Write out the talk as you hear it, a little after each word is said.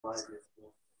but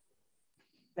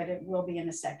it will be in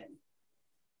a second.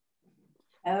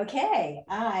 Okay,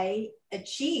 I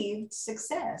achieved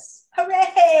success.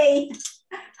 Hooray!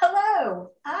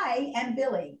 Hello, I am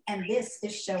Billie, and this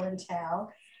is Show and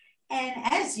Tell. And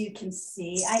as you can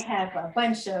see, I have a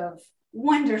bunch of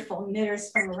wonderful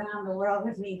knitters from around the world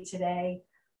with me today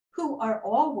who are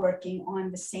all working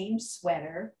on the same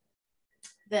sweater,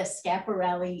 the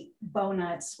Schiaparelli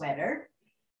Bowknot sweater.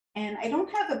 And I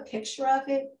don't have a picture of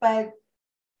it, but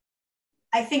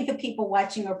I think the people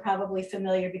watching are probably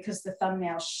familiar because the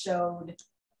thumbnail showed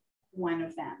one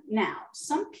of them. Now,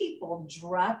 some people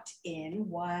dropped in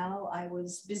while I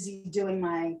was busy doing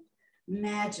my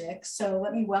magic. So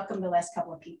let me welcome the last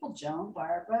couple of people. Joan,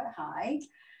 Barbara, hi.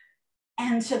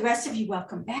 And to the rest of you,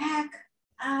 welcome back.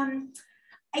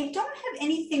 I don't have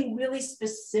anything really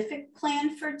specific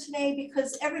planned for today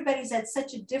because everybody's at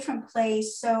such a different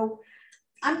place. So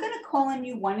I'm going to call on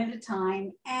you one at a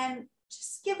time and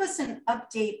just give us an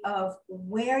update of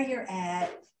where you're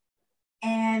at.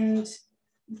 And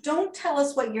don't tell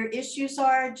us what your issues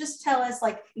are. Just tell us,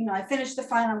 like, you know, I finished the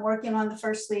front, I'm working on the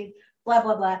first sleeve, blah,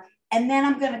 blah, blah. And then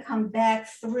I'm going to come back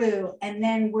through and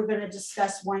then we're going to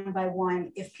discuss one by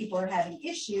one if people are having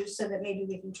issues so that maybe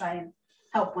we can try and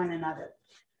help one another.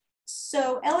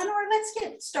 So Eleanor, let's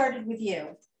get started with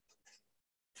you.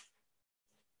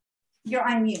 You're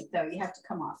on mute though, you have to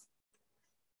come off.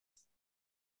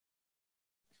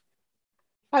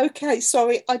 Okay,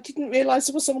 sorry, I didn't realise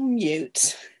I was on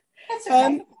mute. That's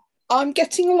okay. I'm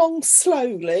getting along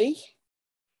slowly.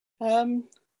 Let's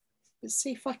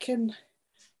see if I can,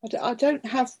 I don't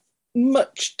have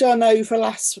much done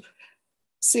over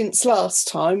since last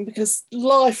time because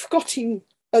life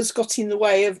has got in the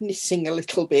way of knitting a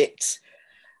little bit,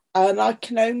 and I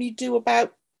can only do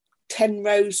about 10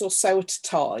 rows or so at a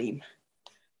time,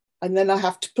 and then I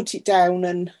have to put it down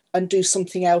and do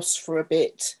something else for a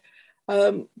bit,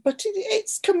 but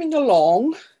it's coming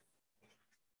along,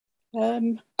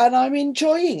 and I'm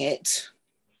enjoying it.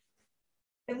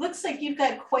 It looks like you've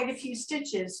got quite a few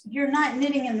stitches. You're not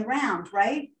knitting in the round,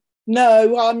 right?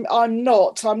 No, I'm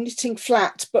not. I'm knitting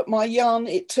flat, but my yarn,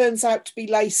 it turns out to be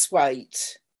lace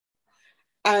weight.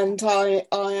 And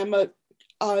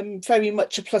I'm very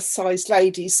much a plus size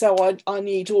lady, so I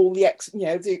need all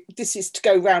the this is to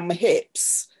go round my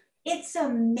hips. It's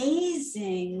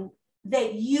amazing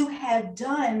that you have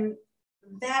done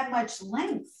that much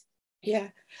length. Yeah.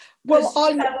 Well,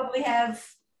 I probably have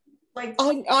like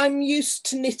I'm used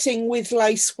to knitting with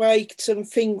lace weight and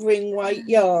fingering weight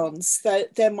yarns.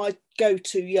 They're my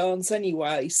go-to yarns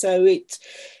anyway. So it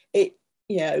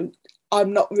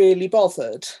I'm not really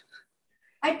bothered.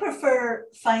 I prefer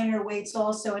finer weights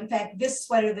also. In fact, this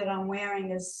sweater that I'm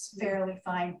wearing is fairly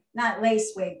fine, not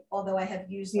lace weight, although I have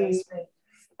used lace weight.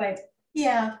 But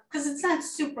yeah, because it's not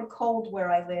super cold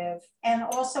where I live. And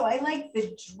also I like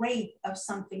the drape of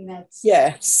something that's...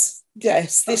 Yes.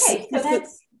 This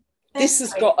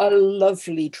has got a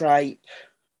lovely drape.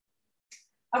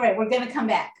 All right, we're going to come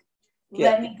back. Yeah.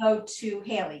 Let me go to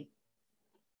Haley.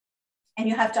 And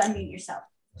you have to unmute yourself,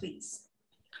 please.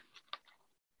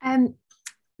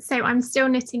 So I'm still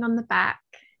knitting on the back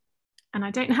and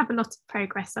I don't have a lot of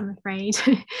progress, I'm afraid.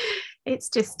 It's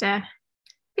just a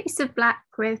piece of black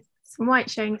with some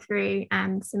white showing through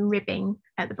and some ribbing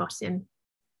at the bottom.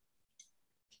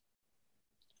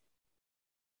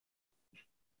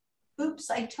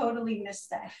 Oops, I totally missed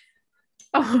that.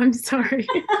 Oh, I'm sorry.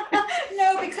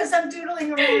 No, because I'm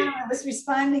doodling around. I was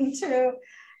responding to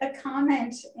a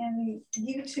comment in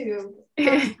YouTube.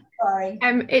 Sorry.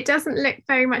 It doesn't look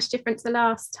very much different to the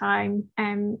last time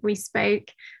we spoke.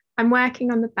 I'm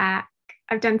working on the back.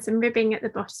 I've done some ribbing at the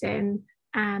bottom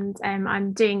and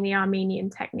I'm doing the Armenian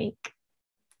technique.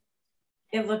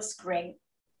 It looks great.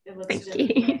 It looks Thank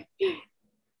you. Great.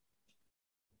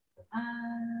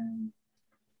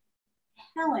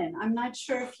 Helen, I'm not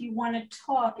sure if you want to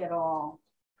talk at all.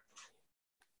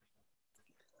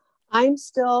 I'm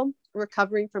still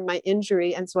recovering from my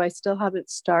injury, and so I still haven't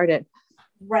started.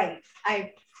 Right.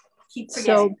 I keep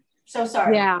forgetting. So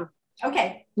sorry. Yeah.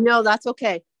 Okay. No, that's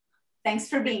okay. Thanks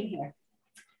for being here.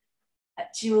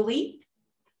 Julie?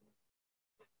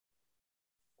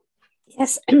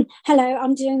 Yes. Hello,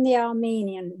 I'm doing the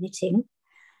Armenian knitting.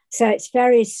 So it's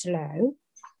very slow.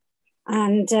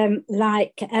 And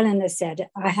like Eleanor said,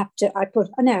 I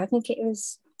think it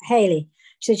was Haley.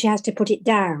 She said she has to put it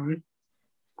down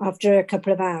after a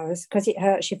couple of hours because it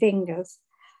hurts your fingers.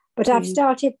 But I've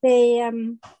started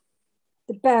the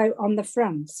bow on the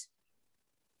front.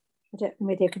 I don't know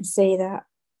whether you can see that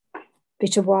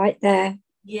bit of white there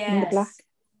in the black.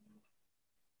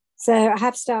 So I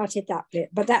have started that bit,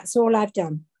 but that's all I've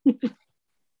done.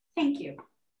 Thank you.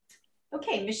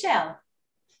 Okay, Michelle.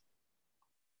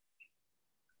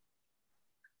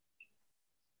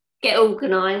 Get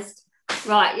organised.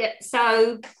 Right, yeah,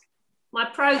 so my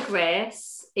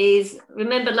progress is,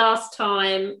 remember last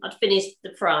time I'd finished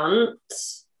the front.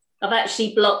 I've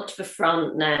actually blocked the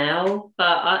front now, but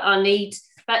I need,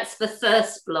 that's the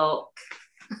first block.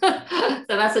 So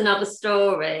that's another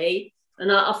story.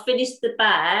 And I've finished the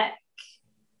back.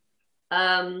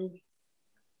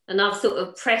 And I've sort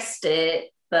of pressed it,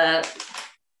 but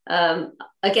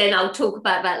again, I'll talk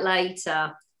about that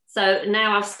later. So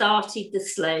now I've started the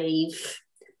sleeve,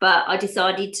 but I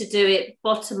decided to do it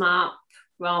bottom up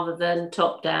rather than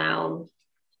top down.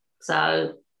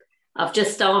 So I've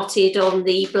just started on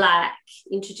the black,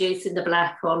 introducing the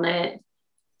black on it.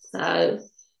 So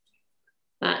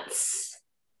that's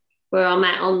where I'm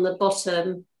at on the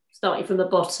bottom, starting from the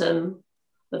bottom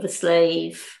of the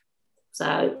sleeve.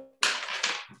 So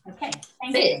okay,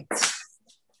 thank you.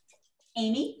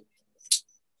 Amy?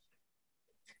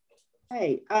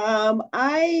 Hey,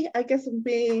 I guess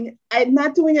I'm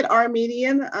not doing it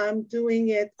Armenian, I'm doing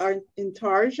it in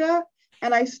Tarja.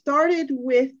 And I started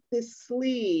with the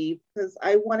sleeve because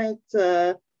I wanted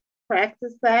to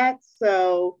practice that.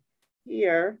 So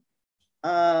here,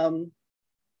 so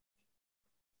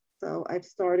I've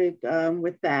started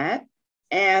with that.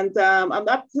 And I'm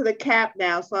up to the cap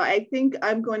now. So I think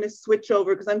I'm going to switch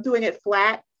over because I'm doing it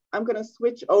flat. I'm going to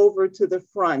switch over to the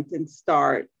front and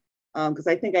start because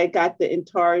I think I got the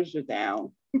intarsia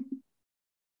down.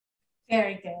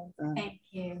 Very good. Thank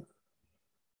you.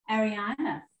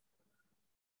 Ariana.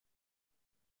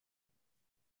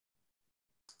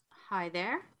 Hi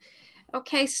there.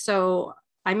 Okay, so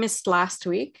I missed last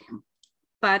week,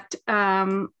 but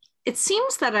it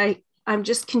seems that I'm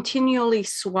just continually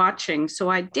swatching. So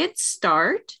I did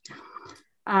start.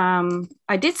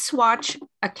 I did swatch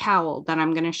a cowl that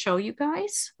I'm going to show you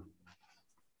guys.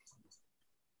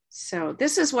 So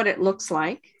this is what it looks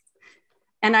like.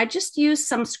 And I just used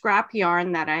some scrap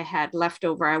yarn that I had left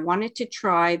over. I wanted to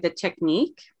try the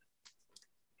technique.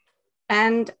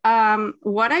 And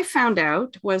what I found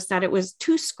out was that it was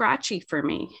too scratchy for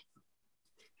me.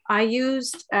 I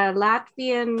used a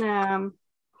Latvian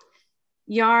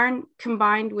yarn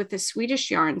combined with a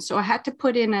Swedish yarn. So I had to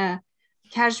put in a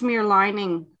cashmere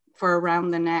lining for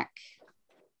around the neck.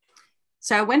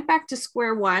 So I went back to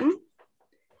square one.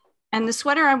 And the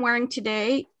sweater I'm wearing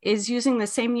today is using the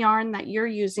same yarn that you're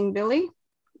using, Billie.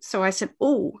 So I said,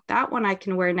 oh, that one I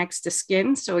can wear next to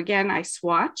skin. So again, I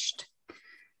swatched.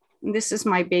 And this is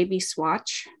my baby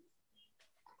swatch.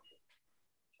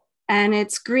 And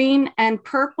it's green and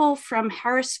purple from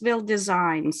Harrisville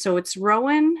Design. So it's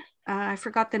Rowan, I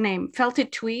forgot the name,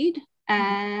 Felted Tweed.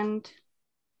 And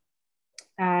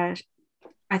I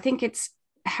think it's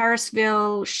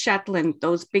Harrisville Shetland,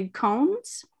 those big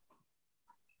cones.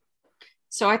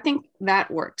 So I think that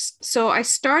works. So I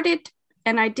started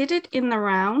and I did it in the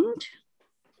round.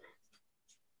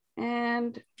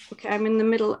 And okay, I'm in the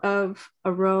middle of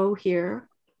a row here.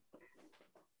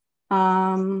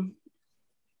 So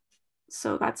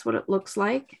that's what it looks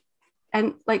like.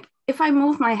 And like, if I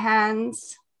move my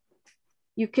hands,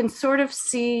 you can sort of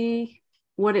see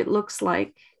what it looks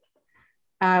like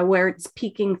where it's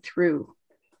peeking through.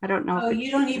 I don't know. Oh,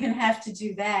 you don't even have to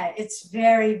do that. It's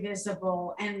very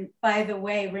visible. And by the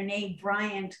way, Renee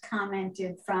Bryant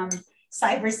commented from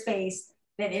cyberspace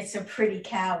that it's a pretty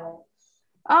cowl.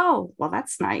 Oh, well,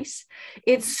 that's nice.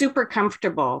 It's super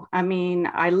comfortable. I mean,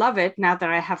 I love it now that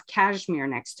I have cashmere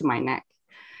next to my neck.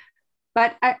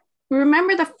 But I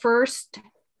remember the first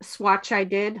swatch I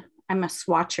did. I'm a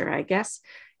swatcher, I guess.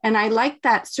 And I like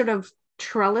that sort of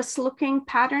trellis looking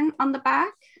pattern on the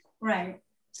back. Right.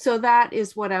 So that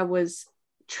is what I was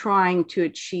trying to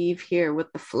achieve here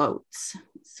with the floats.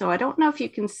 So I don't know if you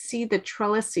can see the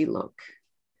trellisy look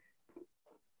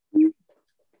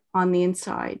on the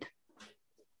inside.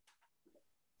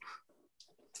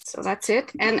 So that's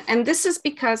it. And this is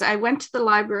because I went to the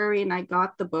library and I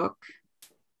got the book.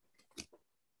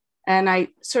 And I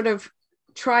sort of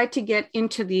tried to get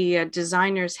into the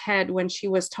designer's head when she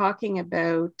was talking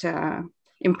about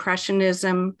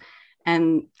Impressionism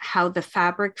and how the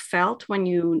fabric felt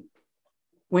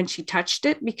when she touched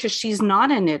it, because she's not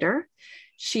a knitter.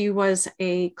 She was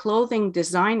a clothing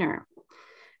designer.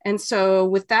 And so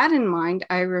with that in mind,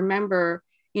 I remember,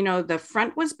 you know, the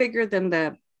front was bigger than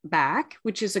the back,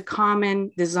 which is a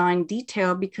common design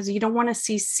detail because you don't want to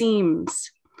see seams.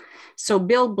 So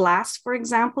Bill Blass, for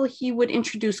example, he would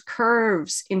introduce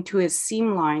curves into his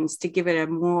seam lines to give it a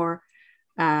more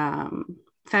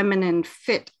feminine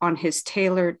fit on his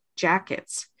tailored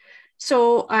jackets.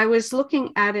 So I was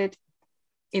looking at it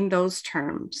in those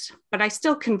terms, but I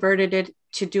still converted it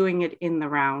to doing it in the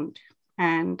round.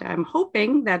 And I'm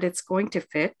hoping that it's going to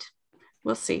fit.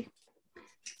 We'll see.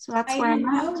 So that's where I'm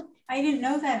at. I didn't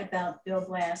know that about Bill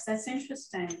Blast. That's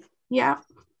interesting. Yeah.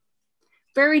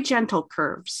 Very gentle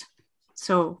curves.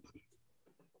 So.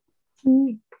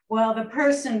 Well, the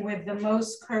person with the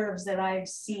most curves that I've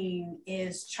seen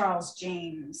is Charles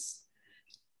James.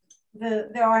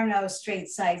 There are no straight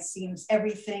side seams.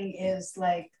 Everything is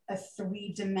like a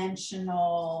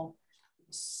three-dimensional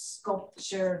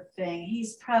sculpture thing.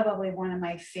 He's probably one of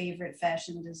my favorite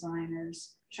fashion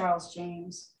designers, Charles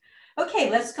James. Okay,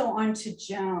 let's go on to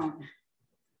Joan.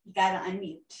 You gotta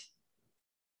unmute.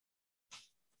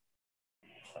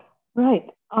 Right.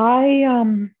 I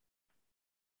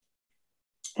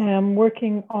am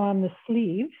working on the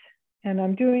sleeves, and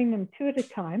I'm doing them 2 at a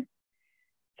time.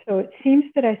 So it seems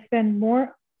that I spend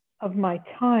more of my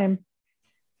time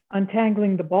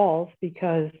untangling the balls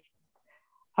because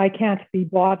I can't be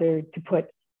bothered to put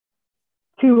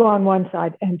 2 on one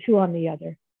side and 2 on the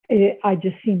other. I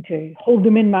just seem to hold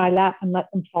them in my lap and let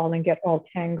them fall and get all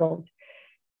tangled.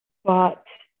 But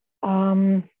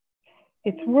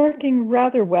it's working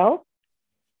rather well.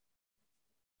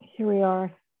 Here we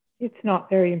are. It's not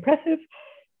very impressive,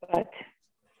 but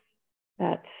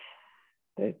that's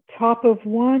the top of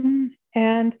one.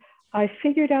 And I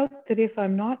figured out that if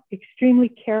I'm not extremely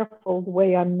careful the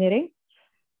way I'm knitting,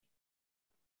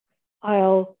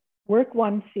 I'll work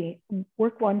one sleeve,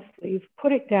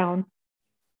 put it down,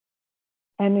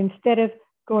 and instead of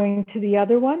going to the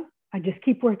other one, I just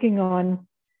keep working on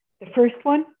the first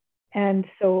one. And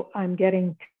so I'm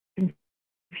getting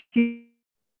confused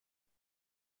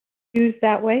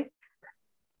that way.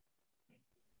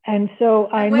 And so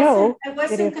I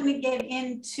wasn't going to get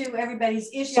into everybody's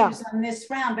issues on this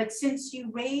round, but since you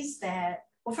raised that,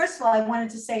 well, first of all, I wanted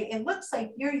to say, it looks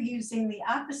like you're using the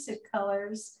opposite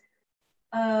colors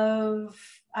of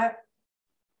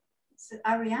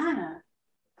Ariana.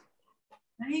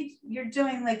 Right? You're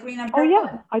doing like green and purple. Oh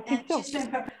yeah, I think so.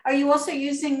 Are you also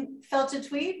using felted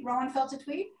tweed, Rowan felted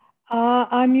tweed?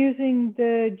 I'm using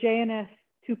the J&S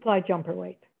 2-ply jumper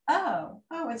weight. Oh,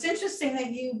 it's interesting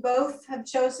that you both have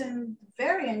chosen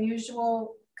very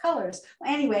unusual colors.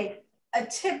 Well, anyway, a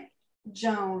tip,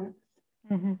 Joan,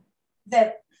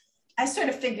 that I sort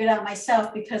of figured out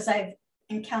myself because I've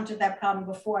encountered that problem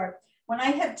before. When I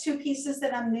have 2 pieces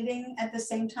that I'm knitting at the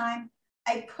same time,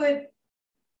 I put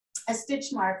a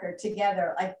stitch marker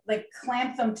together, like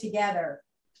clamp them together.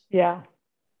 Yeah.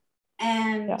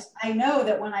 And I know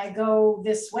that when I go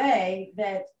this way,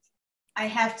 that I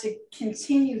have to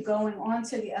continue going on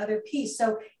to the other piece.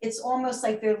 So it's almost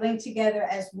like they're linked together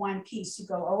as one piece. You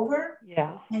go over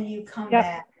and you come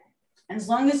back. And as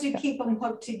long as you keep them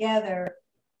hooked together,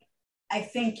 I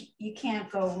think you can't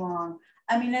go wrong.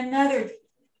 I mean, another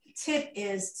tip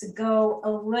is to go a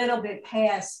little bit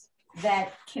past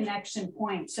that connection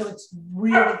point. So it's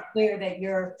really clear that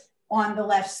you're on the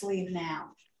left sleeve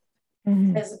now,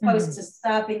 as opposed to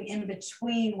stopping in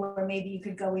between where maybe you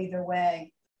could go either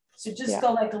way. So just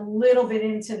go like a little bit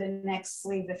into the next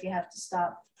sleeve if you have to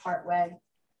stop part way.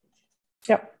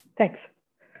 Yep, thanks.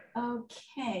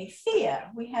 Okay, Thea,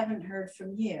 we haven't heard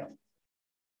from you.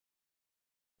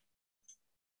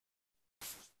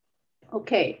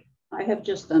 Okay, I have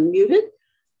just unmuted.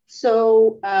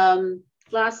 So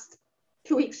last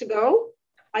 2 weeks ago,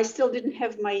 I still didn't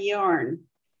have my yarn,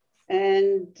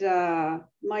 and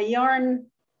my yarn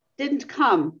didn't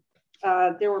come.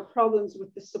 There were problems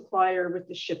with the supplier, with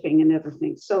the shipping and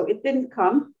everything. So it didn't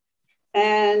come.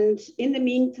 And in the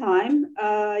meantime,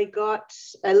 I got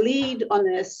a lead on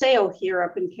a sale here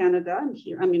up in Canada. And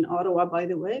here, I'm in Ottawa, by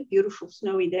the way, beautiful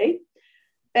snowy day.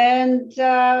 And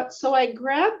so I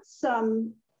grabbed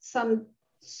some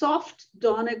soft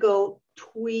Donegal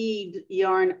tweed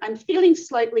yarn. I'm feeling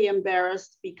slightly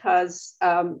embarrassed because,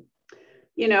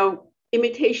 you know,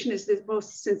 imitation is the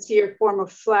most sincere form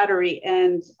of flattery.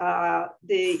 And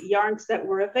the yarns that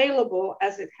were available,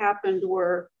 as it happened,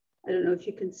 were, I don't know if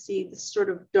you can see, this sort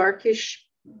of darkish,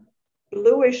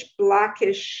 bluish,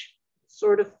 blackish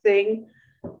sort of thing,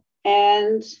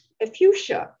 and a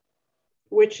fuchsia,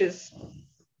 which is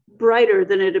brighter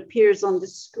than it appears on the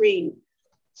screen.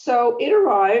 So it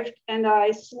arrived and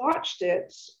I swatched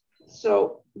it.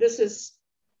 So this is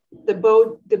the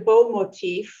bow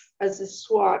motif as a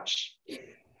swatch.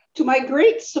 To my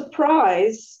great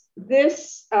surprise,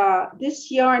 this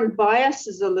yarn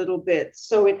biases a little bit.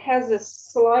 So it has a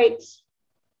slight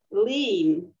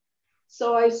lean.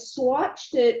 So I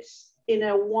swatched it in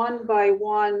a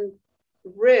 1x1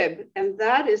 rib, and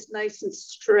that is nice and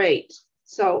straight.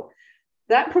 So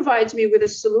that provides me with a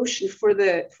solution for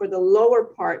the lower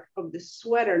part of the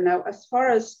sweater. Now, as far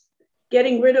as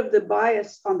getting rid of the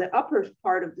bias on the upper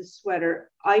part of the sweater,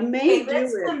 I may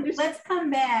let's come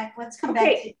back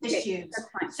to issues. That's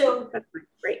fine. So that's fine.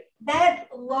 Great. That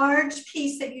large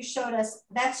piece that you showed us,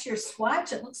 that's your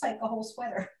swatch. It looks like a whole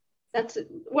sweater.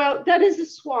 That is a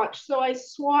swatch. So I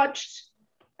swatched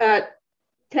at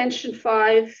tension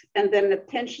 5 and then at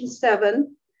tension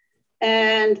 7.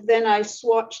 And then I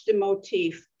swatched the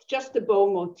motif, just the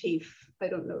bow motif. I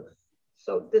don't know.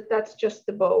 So that's just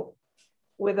the bow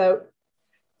without.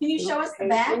 Can you show us the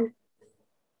back?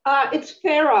 It's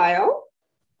Fair Isle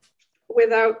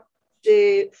without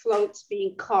the floats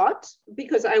being caught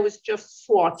because I was just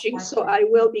swatching. So I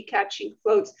will be catching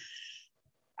floats.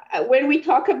 When we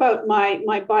talk about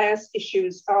my bias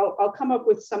issues, I'll come up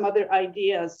with some other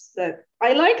ideas. That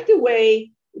I like the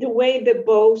way the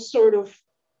bow sort of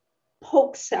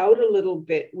pokes out a little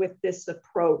bit with this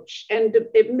approach, and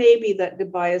it may be that the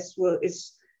bias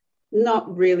is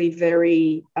not really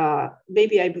very.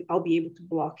 Maybe I'll be able to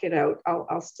block it out.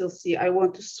 I'll still see. I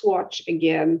want to swatch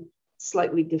again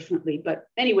slightly differently, but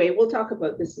anyway, we'll talk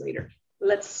about this later.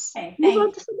 Let's move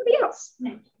on to somebody else.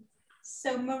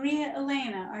 So Maria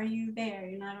Elena, are you there?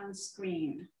 You're not on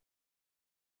screen.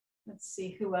 Let's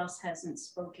see who else hasn't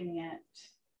spoken yet.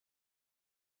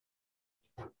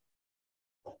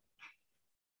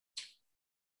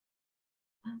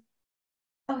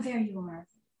 Oh, there you are.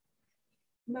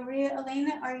 Maria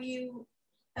Elena, are you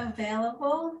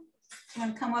available? Do you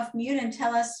want to come off mute and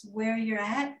tell us where you're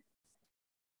at?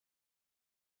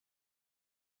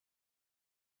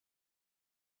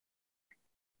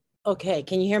 Okay,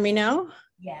 can you hear me now?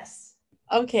 Yes.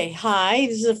 Okay, hi.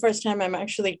 This is the first time I'm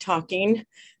actually talking.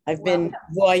 I've been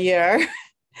voyeur.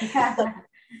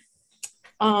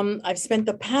 I've spent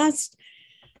the past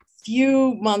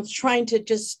few months trying to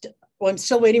I'm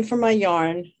still waiting for my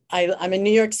yarn. I'm in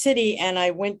New York City and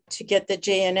I went to get the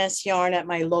JNS yarn at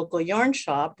my local yarn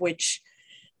shop, which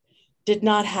did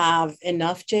not have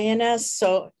enough JNS.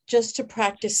 So just to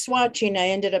practice swatching, I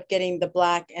ended up getting the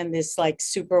black and this like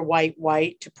super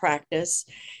white to practice.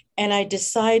 And I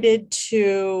decided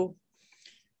to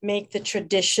make the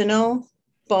traditional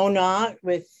bow knot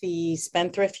with the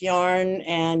spendthrift yarn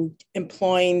and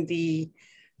employing the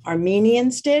Armenian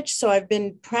stitch. So I've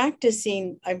been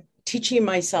practicing, I'm teaching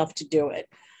myself to do it.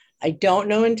 I don't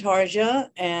know Intarsia,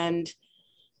 and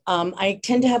I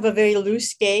tend to have a very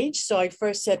loose gauge. So I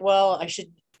first said, well, I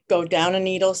should go down a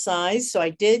needle size. So I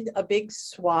did a big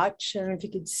swatch. I don't know if you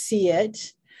could see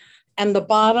it. And the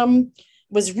bottom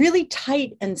was really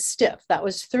tight and stiff. That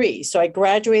was 3. So I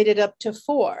graduated up to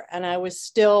 4 and I was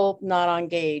still not on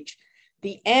gauge.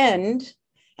 The end,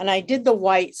 and I did the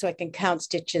white so I can count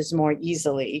stitches more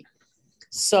easily.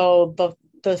 So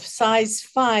the size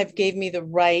 5 gave me the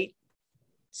right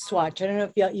swatch. I don't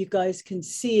know if you guys can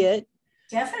see it.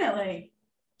 Definitely.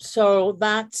 So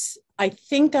I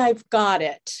think I've got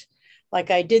it. Like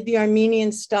I did the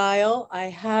Armenian style. I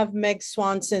have Meg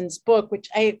Swanson's book, which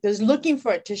I was looking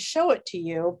for it to show it to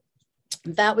you.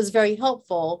 That was very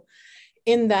helpful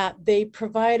in that they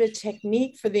provide a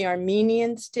technique for the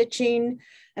Armenian stitching.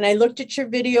 And I looked at your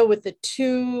video with the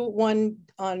 2, 1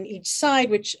 on each side,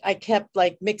 which I kept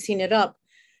like mixing it up.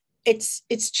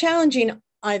 It's challenging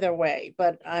either way,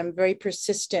 but I'm very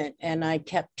persistent and I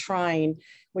kept trying,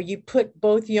 where you put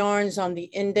both yarns on the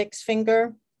index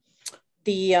finger,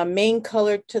 the main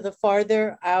color to the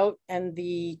farther out and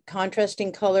the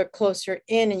contrasting color closer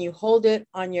in, and you hold it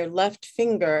on your left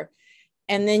finger,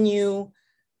 and then you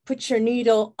put your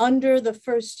needle under the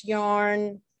first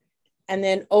yarn and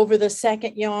then over the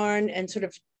second yarn and sort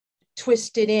of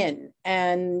twist it in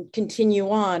and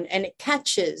continue on, and it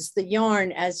catches the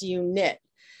yarn as you knit.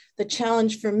 The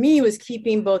challenge for me was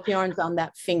keeping both yarns on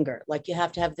that finger. Like you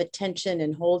have to have the tension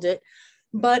and hold it.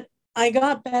 But I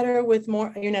got better with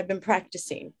more, I've been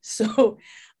practicing. So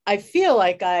I feel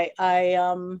like I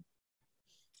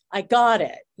got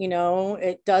it,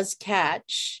 it does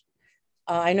catch.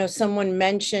 I know someone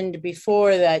mentioned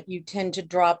before that you tend to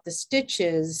drop the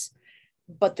stitches,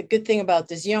 but the good thing about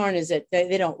this yarn is that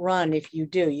they don't run. If you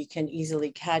do, you can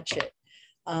easily catch it.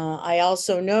 I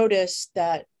also noticed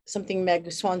that something Meg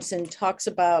Swanson talks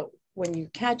about when you're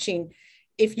catching,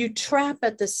 if you trap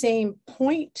at the same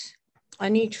point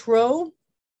on each row,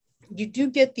 you do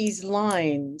get these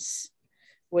lines,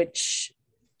 which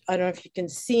I don't know if you can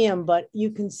see them, but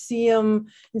you can see them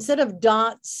instead of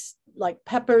dots like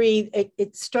peppery,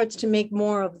 it starts to make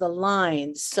more of the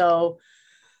lines. So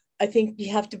I think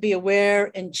you have to be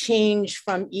aware and change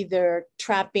from either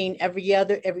trapping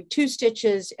every 2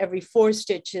 stitches, every 4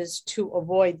 stitches to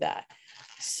avoid that.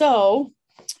 So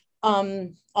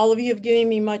All of you have given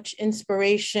me much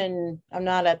inspiration. I'm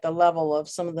not at the level of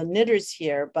some of the knitters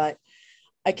here, but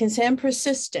I can say I'm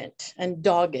persistent and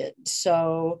dogged.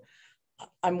 So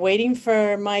I'm waiting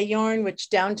for my yarn, which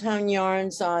Downtown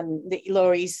Yarns on the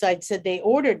Lower East Side said they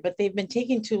ordered, but they've been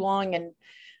taking too long. And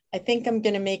I think I'm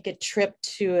going to make a trip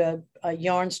to a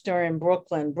yarn store in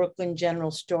Brooklyn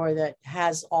General Store that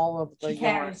has all of the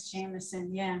yarns.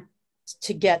 Jameson, yeah.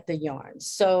 To get the yarn.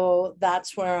 So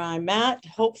that's where I'm at.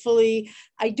 Hopefully,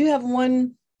 I do have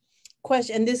one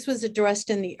question, and this was addressed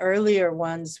in the earlier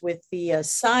ones with the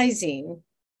sizing,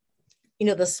 you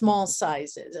know, the small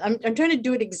sizes. I'm trying to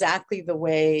do it exactly the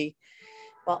way,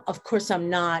 well, of course I'm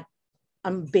not,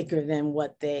 I'm bigger than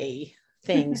what they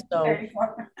think. So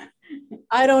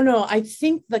I don't know. I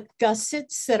think the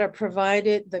gussets that are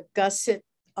provided, the gusset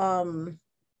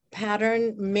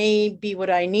pattern may be what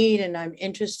I need, and I'm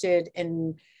interested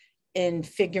in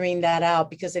figuring that out,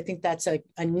 because I think that's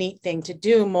a neat thing to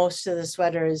do. Most of the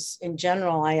sweaters in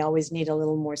general, I always need a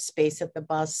little more space at the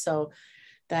bust, so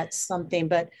that's something.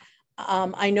 But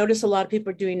I notice a lot of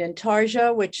people are doing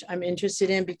intarsia, which I'm interested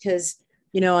in, because,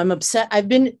 you know, I'm upset. I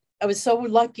was so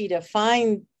lucky to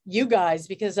find you guys,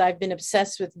 because I've been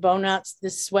obsessed with Bowknots,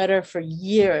 this sweater, for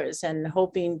years, and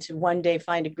hoping to one day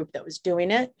find a group that was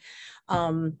doing it.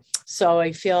 So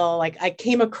I feel like I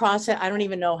came across it, I don't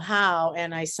even know how,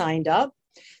 and I signed up.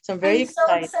 So I'm very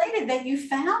excited. So excited that you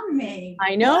found me.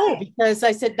 I know, Right. because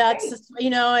I said that's, you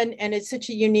know, and it's such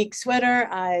a unique sweater.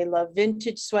 I love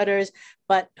vintage sweaters,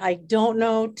 but I don't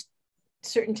know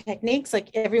certain techniques. Like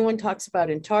everyone talks about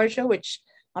intarsia, which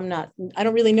I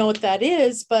don't really know what that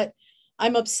is, but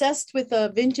I'm obsessed with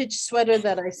a vintage sweater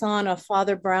that I saw on a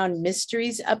Father Brown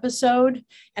Mysteries episode.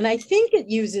 And I think it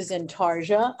uses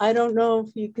intarsia. I don't know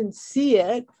if you can see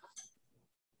it.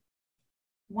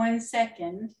 1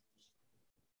 second.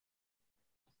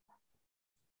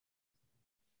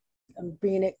 I'm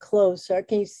bringing it closer.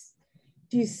 Do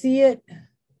you see it?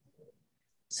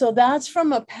 So that's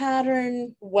from a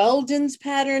pattern, Weldon's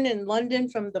pattern in London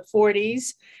from the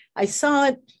 40s. I saw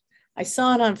it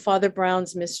on Father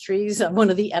Brown's Mysteries, one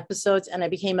of the episodes, and I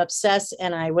became obsessed,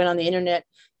 and I went on the internet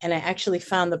and I actually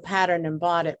found the pattern and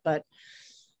bought it. But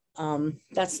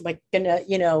that's like gonna,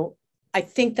 you know, I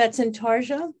think that's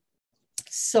intarsia.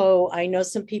 So I know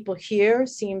some people here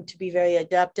seem to be very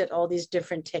adept at all these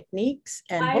different techniques.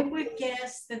 And I would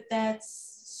guess that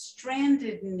that's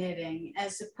stranded knitting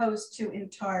as opposed to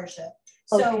intarsia.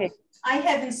 So okay. I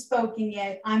haven't spoken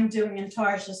yet. I'm doing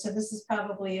intarsia, so this is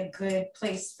probably a good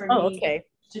place for me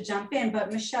to jump in.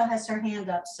 But Michelle has her hand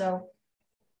up. So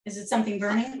is it something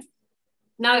burning?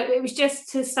 No, it was just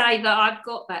to say that I've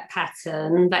got that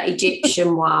pattern, that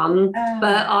Egyptian one,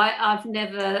 but I've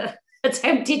never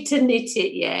attempted to knit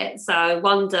it yet. So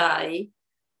one day.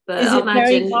 But is it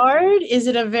very hard? Is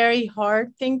it a very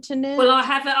hard thing to knit? Well, I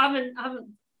haven't.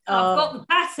 I've got the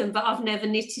pattern, but I've never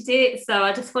knitted it. So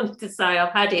I just wanted to say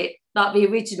I've had it like the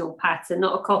original pattern,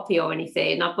 not a copy or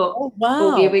anything. I've got all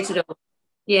the original.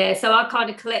 Yeah, so I kind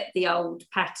of collect the old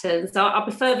patterns. So I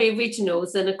prefer the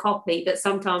originals than a copy, but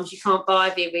sometimes you can't buy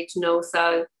the original,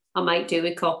 so I make do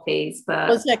with copies. But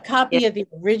was that a copy of the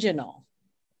original?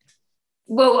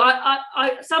 Well,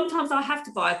 I sometimes I have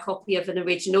to buy a copy of an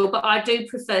original, but I do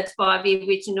prefer to buy the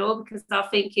original because I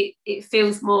think it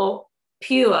feels more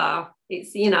pure.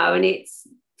 It's, you know, and it's,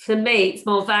 for me, it's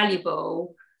more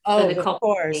valuable than a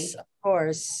copy. Of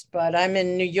course. But I'm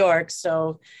in New York,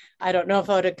 so I don't know if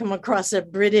I would have come across a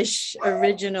British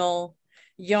original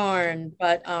yarn.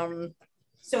 But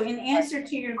so in answer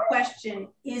to your question,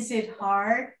 is it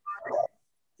hard?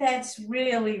 That's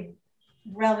really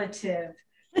relative.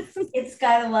 It's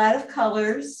got a lot of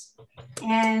colors,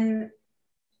 and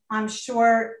I'm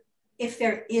sure if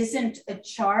there isn't a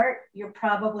chart, you're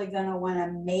probably going to want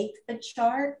to make a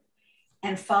chart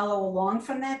and follow along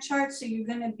from that chart. So you're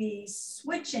going to be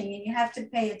switching, and you have to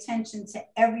pay attention to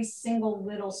every single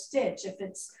little stitch. If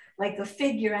it's like a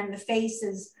figure and the face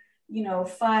is, you know,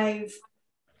 5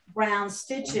 brown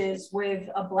stitches with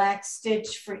a black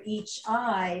stitch for each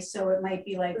eye. So it might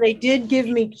be like, they did give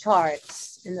me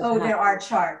charts. There are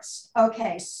charts.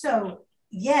 Okay, so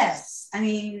yes, I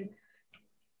mean,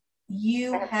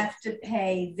 you have to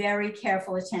pay very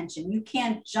careful attention. You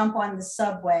can't jump on the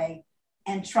subway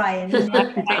and try and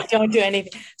don't do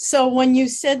anything. So when you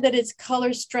said that it's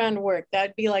color strand work,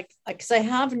 that'd be like, because I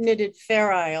have knitted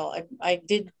Fair Isle.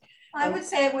 I would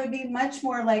say it would be much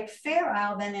more like Fair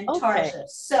Isle than intarsia. Okay.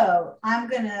 So I'm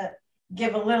going to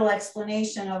give a little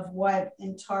explanation of what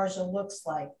intarsia looks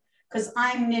like, because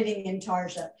I'm knitting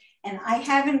intarsia and I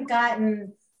haven't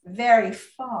gotten very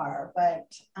far,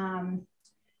 but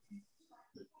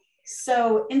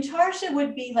So intarsia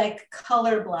would be like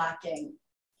color blocking.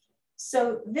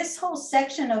 So this whole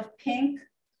section of pink,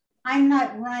 I'm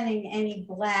not running any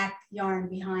black yarn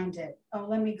behind it. Oh,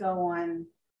 let me go on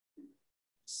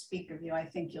speaker view. I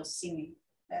think you'll see me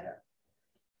better.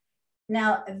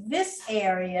 Now this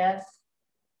area,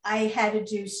 I had to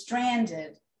do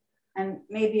stranded. And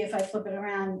maybe if I flip it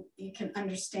around, you can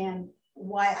understand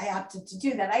why I opted to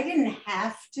do that. I didn't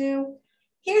have to.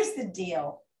 Here's the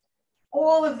deal.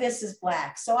 All of this is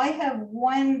black. So I have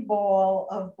one ball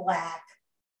of black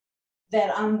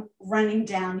that I'm running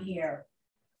down here.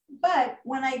 But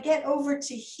when I get over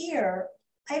to here,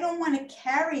 I don't want to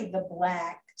carry the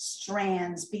black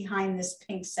strands behind this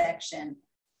pink section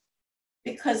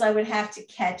because I would have to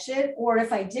catch it. Or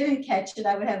if I didn't catch it,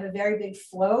 I would have a very big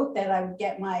float that I would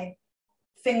get my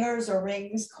fingers or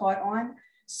rings caught on.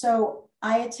 So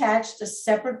I attached a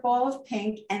separate ball of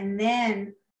pink and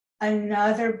then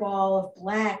another ball of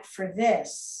black for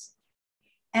this.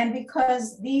 And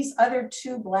because these other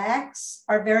two blacks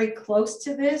are very close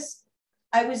to this,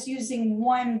 I was using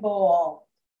one ball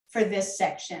for this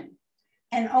section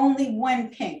and only one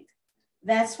pink.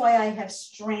 That's why I have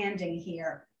stranding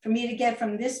here. For me to get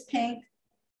from this pink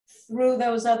through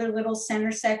those other little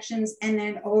center sections and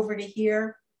then over to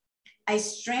here, I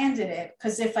stranded it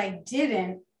because if I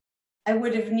didn't, I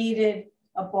would have needed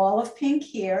a ball of pink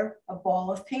here, a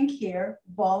ball of pink here,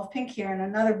 a ball of pink here, and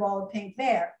another ball of pink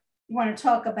there. You want to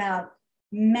talk about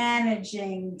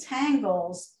managing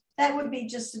tangles, that would be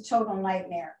just a total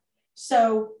nightmare.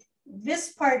 So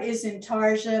this part is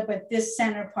intarsia, but this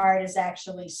center part is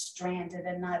actually stranded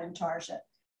and not intarsia.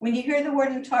 When you hear the word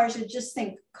intarsia, just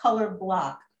think color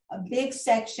block, a big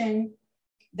section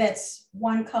that's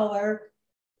one color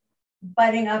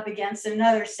butting up against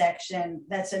another section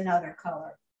that's another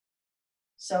color.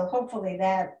 So hopefully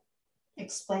that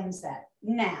explains that.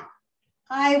 Now,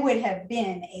 I would have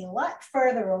been a lot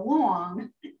further along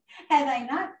had I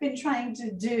not been trying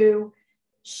to do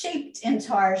shaped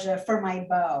intarsia for my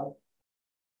bow.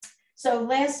 So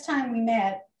last time we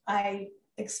met, I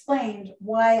explained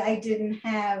why I didn't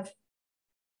have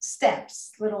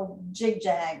steps, little jig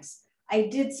jags. I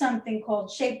did something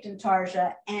called shaped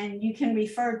intarsia, and you can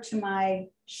refer to my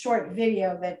short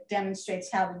video that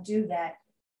demonstrates how to do that.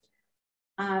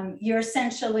 You're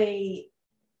essentially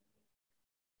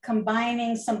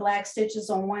combining some black stitches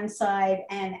on one side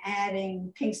and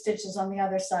adding pink stitches on the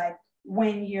other side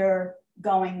when you're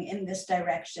going in this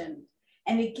direction.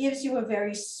 And it gives you a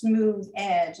very smooth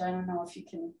edge. I don't know if you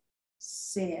can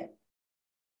see it.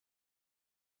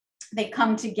 They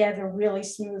come together really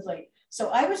smoothly. So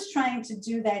I was trying to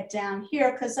do that down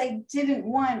here because I didn't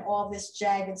want all this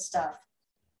jagged stuff.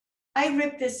 I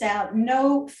ripped this out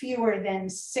no fewer than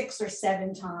 6 or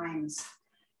 7 times.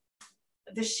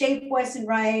 The shape wasn't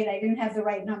right. I didn't have the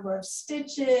right number of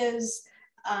stitches.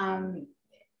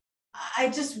 I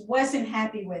just wasn't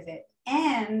happy with it.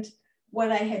 And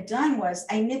what I had done was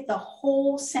I knit the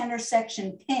whole center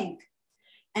section pink,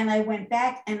 and I went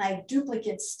back and I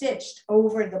duplicate stitched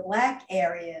over the black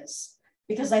areas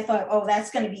because I thought, oh,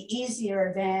 that's going to be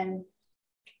easier than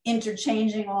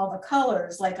interchanging all the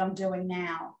colors like I'm doing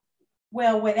now.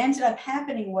 Well, what ended up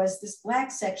happening was this black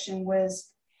section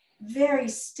was very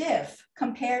stiff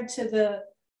compared to the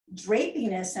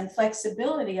drapiness and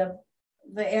flexibility of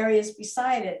the areas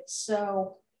beside it.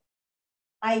 So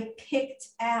I picked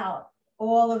out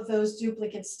all of those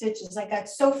duplicate stitches. I got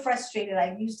so frustrated,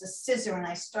 I used a scissor and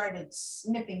I started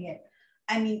snipping it.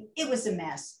 I mean, it was a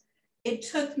mess. It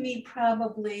took me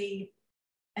probably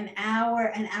an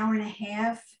hour and a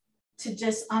half to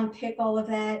just unpick all of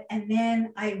that. And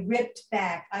then I ripped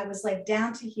back. I was like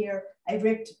down to here. I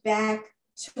ripped back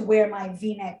to where my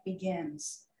V-neck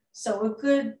begins. So a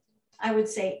good, I would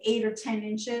say 8 or 10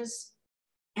 inches.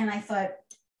 And I thought,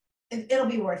 it'll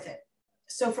be worth it.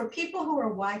 So for people who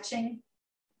are watching,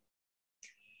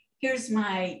 here's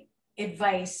my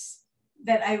advice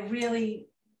that I really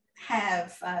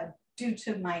have due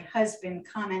to my husband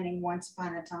commenting once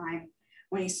upon a time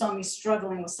when he saw me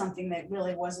struggling with something that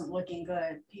really wasn't looking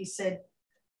good. He said,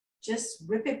 just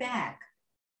rip it back.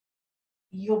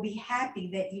 You'll be happy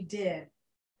that you did.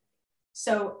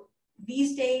 So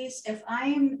these days, if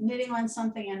I'm knitting on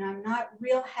something and I'm not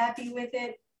real happy with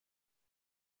it,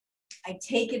 I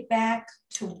take it back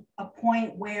to a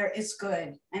point where it's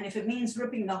good. And if it means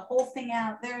ripping the whole thing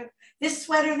out there, this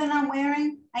sweater that I'm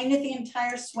wearing, I knit the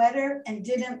entire sweater and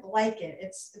didn't like it.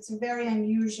 It's a very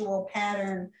unusual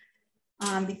pattern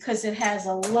because it has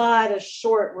a lot of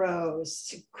short rows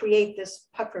to create this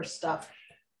pucker stuff.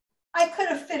 I could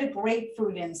have fit a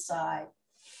grapefruit inside.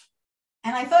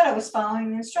 And I thought I was following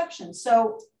the instructions.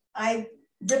 So I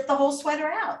ripped the whole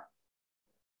sweater out.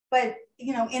 but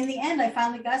you know, in the end, I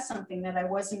finally got something that I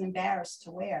wasn't embarrassed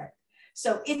to wear.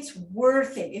 So it's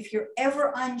worth it. If you're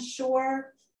ever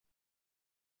unsure,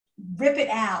 rip it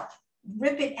out,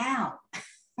 rip it out.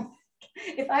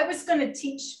 If I was going to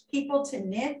teach people to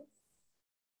knit,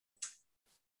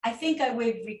 I think I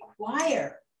would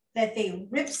require that they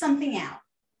rip something out.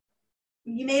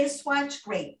 You made a swatch,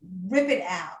 great, rip it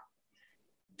out.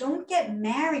 Don't get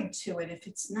married to it if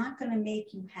it's not going to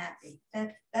make you happy.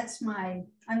 That's my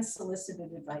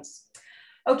unsolicited advice.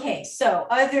 Okay, so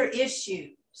other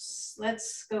issues.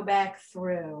 Let's go back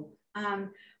through.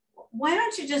 Why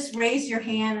don't you just raise your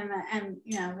hand and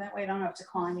you know, that way I don't have to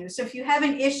call on you. So if you have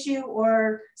an issue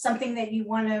or something that you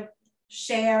want to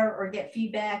share or get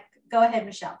feedback, go ahead,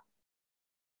 Michelle.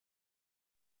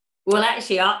 Well,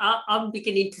 actually, I'm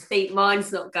beginning to think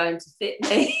mine's not going to fit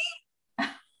me.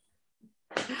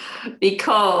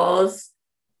 Because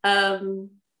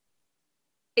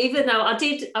even though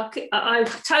I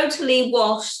totally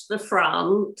washed the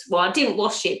front. Well, I didn't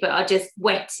wash it, but I just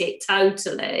wet it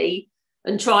totally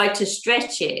and tried to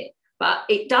stretch it. But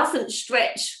it doesn't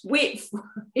stretch width.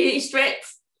 It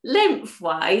stretches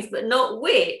lengthwise, but not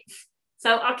width.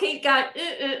 So I keep going,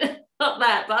 not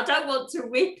that, but I don't want to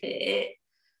rip it.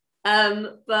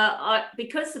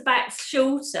 Because the back's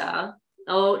shorter,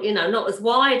 or you know, not as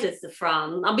wide as the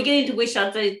front, I'm beginning to wish I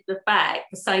did the back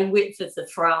the same width as the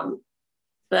front,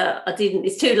 but I didn't.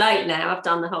 It's too late now. I've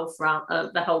done the whole front,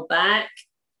 the whole back,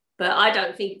 but I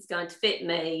don't think it's going to fit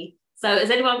me. So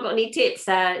has anyone got any tips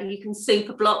that you can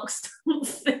super block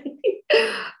something?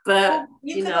 But well,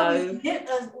 you could always knit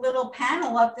a little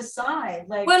panel up the side.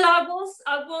 Like, well, I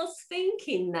was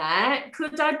thinking that.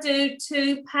 Could I do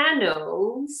 2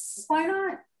 panels? Why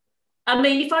not? I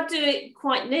mean, if I do it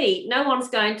quite neat, no one's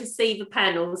going to see the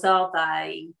panels, are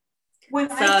they? When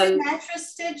I do mattress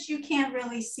stitch, you can't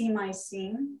really see my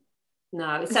seam.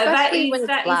 No, so especially when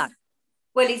it's black.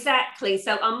 Well, exactly.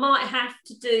 So I might have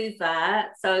to do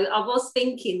that. So I was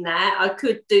thinking that I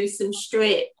could do some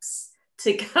strips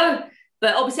to go,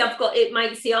 but obviously it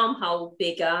makes the armhole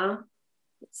bigger.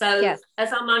 So yes,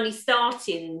 as I'm only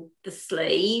starting the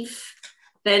sleeve,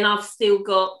 then I've still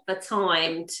got the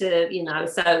time to, you know,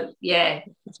 so yeah,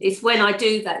 it's when I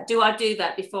do that. Do I do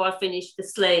that before I finish the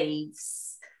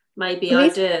sleeves? Maybe I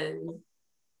do.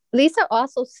 Lisa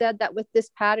also said that with this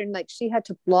pattern, like she had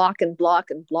to block and block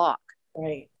and block.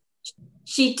 Right.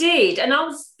 She did. And I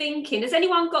was thinking, has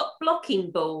anyone got blocking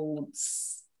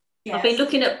boards? Yes. I've been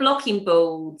looking at blocking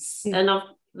boards and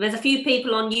there's a few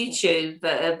people on YouTube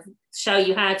that show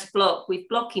you how to block with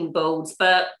blocking boards,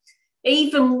 but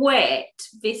even wet,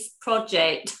 this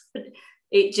project,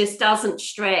 it just doesn't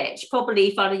stretch. Probably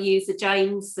if I'd have used a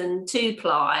Jameson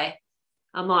 2-ply,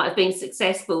 I might have been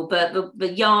successful, but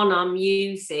the yarn I'm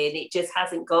using, it just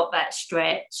hasn't got that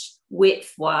stretch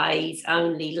width-wise,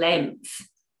 only length.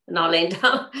 And I'll end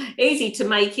up easy to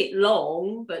make it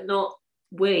long, but not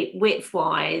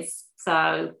width-wise.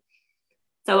 So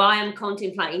I am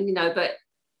contemplating, you know, but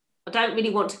I don't really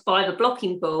want to buy the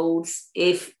blocking boards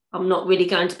if I'm not really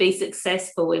going to be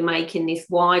successful in making this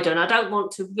wider. And I don't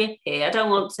want to rip it. I don't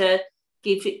want to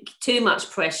give it too much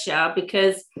pressure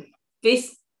because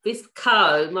this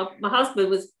comb, my husband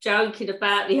was joking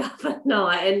about the other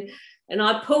night and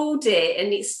I pulled it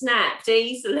and it snapped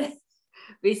easily,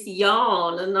 this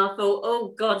yarn. And I thought,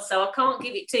 oh God, so I can't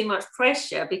give it too much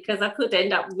pressure because I could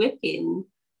end up ripping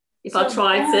if I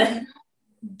tried to.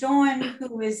 Dawn,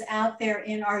 who is out there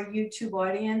in our YouTube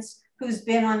audience, who's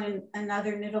been on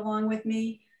another knit along with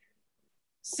me,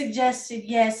 suggested,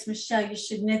 yes, Michelle, you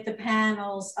should knit the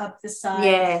panels up the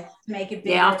side to make it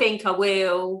bigger. Yeah, I think I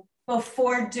will.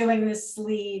 Before doing the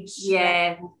sleeves.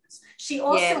 Yeah. She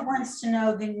also wants to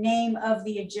know the name of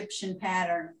the Egyptian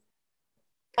pattern.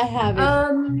 I have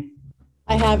it.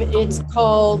 I have it. It's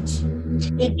called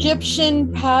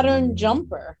Egyptian Pattern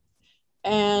Jumper.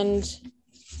 And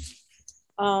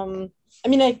I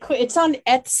mean, it's on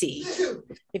Etsy.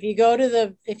 If you go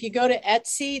to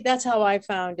Etsy, that's how I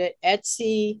found it.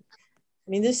 Etsy. I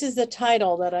mean, this is the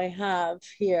title that I have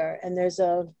here, and there's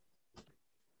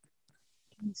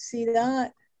you see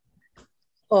that?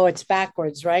 Oh, it's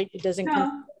backwards, right? It doesn't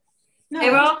come. No,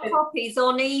 there are copies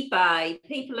on eBay.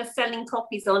 People are selling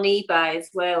copies on eBay as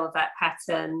well of that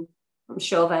pattern. I'm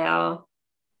sure they are.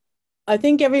 I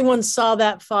think everyone saw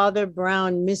that Father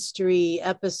Brown mystery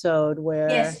episode where...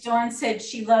 Yes, Dawn said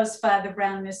she loves Father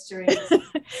Brown mysteries.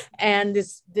 And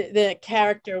the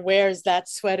character wears that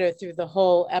sweater through the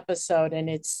whole episode. And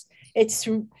it's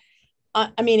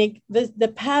I mean,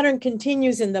 the pattern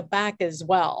continues in the back as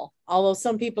well. Although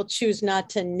some people choose not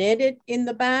to knit it in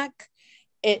the back,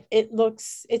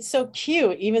 it's so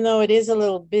cute, even though it is a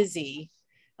little busy.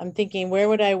 I'm thinking, where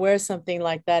would I wear something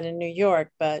like that in New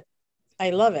York? But I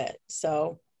love it.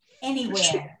 So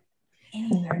Anywhere.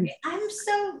 Anywhere. I'm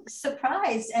so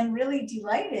surprised and really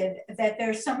delighted that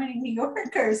there's so many New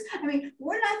Yorkers. I mean,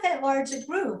 we're not that large a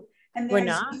group. And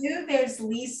there's you, there's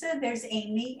Lisa, there's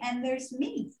Amy, and there's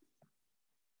me.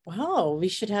 Wow, we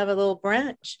should have a little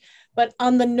branch. But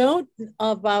on the note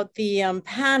about the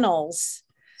panels,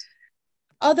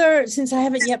 since I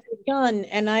haven't yet begun,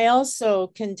 and I also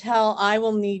can tell I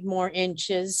will need more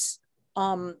inches.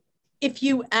 If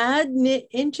you add knit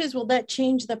inches, will that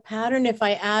change the pattern? If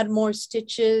I add more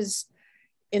stitches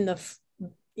in the,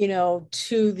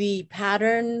 to the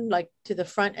pattern, like to the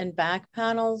front and back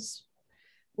panels,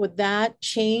 would that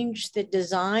change the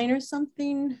design or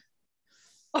something?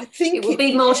 I think it would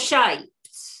be more shaped.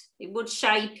 It would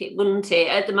shape it, wouldn't it?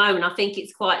 At the moment, I think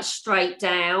it's quite straight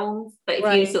down, but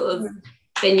if you sort of,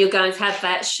 then you're going to have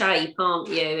that shape, aren't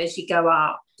you, as you go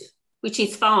up, which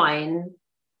is fine.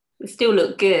 It still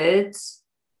look good.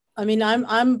 I mean,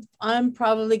 I'm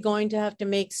probably going to have to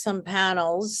make some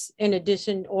panels in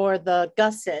addition, or the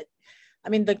gusset. I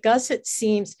mean, the gusset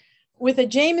seems, with a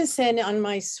Jameson on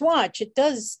my swatch, it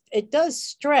does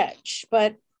stretch,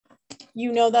 but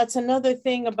that's another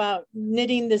thing about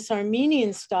knitting this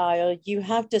Armenian style. You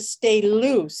have to stay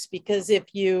loose, because if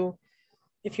you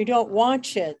don't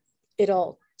watch it,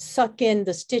 it'll suck in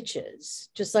the stitches,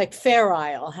 just like Fair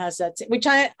Isle has that, which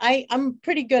I'm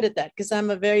pretty good at that, because I'm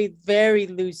a very, very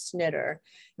loose knitter.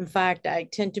 In fact, I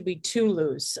tend to be too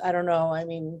loose. I don't know. I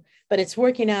mean, but it's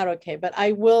working out okay. But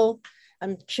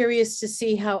I'm curious to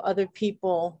see how other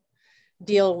people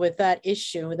deal with that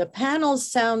issue. The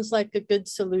panels sounds like a good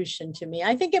solution to me.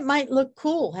 I think it might look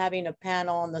cool having a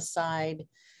panel on the side.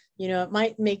 It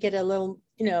might make it a little,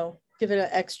 give it an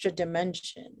extra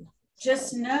dimension.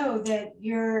 Just know that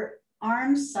your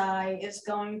arm side is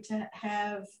going to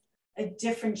have a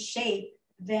different shape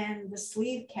than the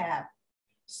sleeve cap.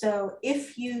 So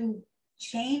if you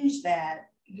change that,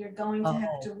 you're going to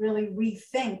have to really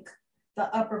rethink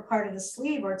the upper part of the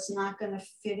sleeve, or it's not going to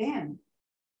fit in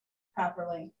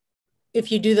properly.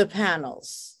 If you do the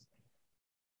panels.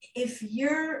 If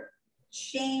you're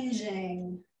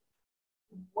changing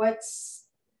what's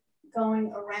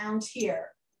going around here,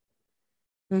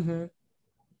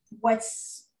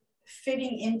 what's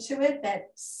fitting into it,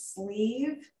 that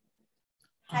sleeve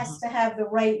has to have the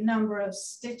right number of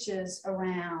stitches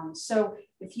around. So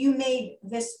if you made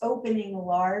this opening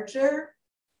larger,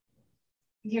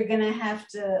 you're going to have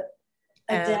to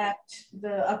adapt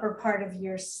the upper part of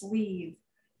your sleeve.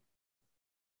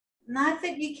 Not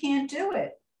that you can't do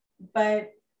it,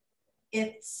 but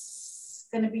it's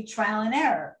going to be trial and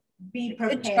error. Be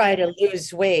prepared. I could try to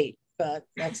lose weight, but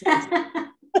that's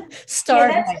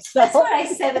that's what I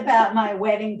said about my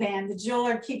wedding band. The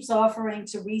jeweler keeps offering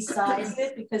to resize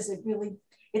it because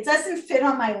it doesn't fit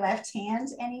on my left hand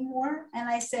anymore. And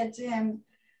I said to him,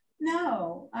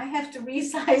 no, I have to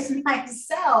resize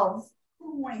myself. I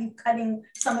don't want you cutting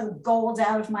some of the gold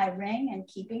out of my ring and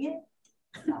keeping it.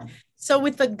 No. So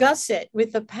with the gusset,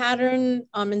 with the pattern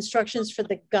instructions for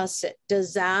the gusset,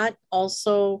 does that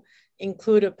also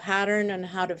include a pattern on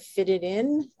how to fit it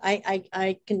in?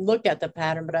 I can look at the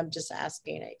pattern, but I'm just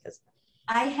asking it because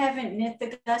I haven't knit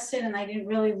the gusset and I didn't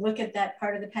really look at that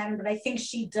part of the pattern, but I think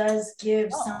she does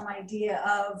give some idea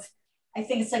of, I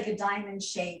think it's like a diamond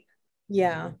shape.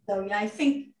 Yeah. So yeah, I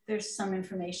think there's some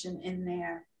information in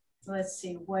there. Let's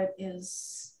see, what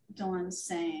is Dawn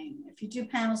saying? If you do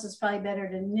panels, it's probably better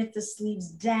to knit the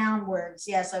sleeves downwards.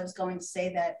 Yes, I was going to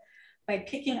say that. By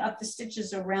picking up the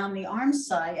stitches around the arm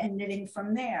side and knitting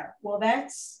from there. Well,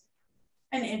 that's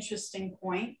an interesting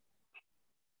point.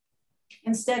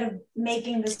 Instead of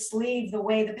making the sleeve the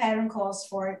way the pattern calls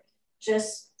for it,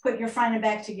 just put your front and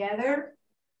back together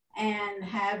and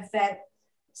have that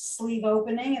sleeve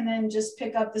opening, and then just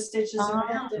pick up the stitches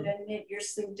around it and knit your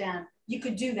sleeve down. You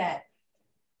could do that.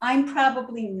 I'm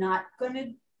probably not going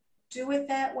to do it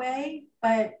that way,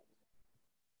 but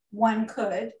one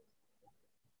could.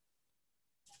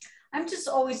 I'm just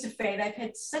always afraid. I've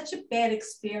had such a bad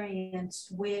experience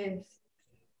with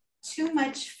too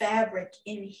much fabric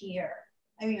in here.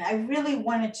 I mean, I really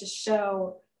wanted to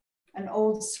show an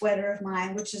old sweater of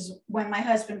mine, which is when my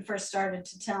husband first started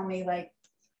to tell me, like,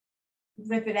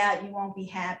 rip it out, you won't be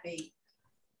happy.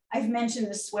 I've mentioned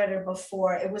the sweater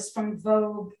before. It was from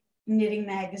Vogue Knitting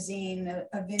Magazine,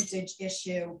 a vintage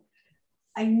issue.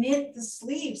 I knit the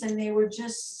sleeves and they were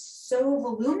just so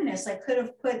voluminous. I could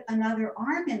have put another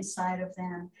arm inside of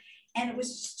them, and it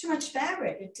was just too much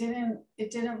fabric. It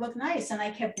didn't look nice. And I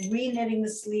kept re-knitting the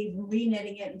sleeve,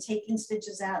 re-knitting it and taking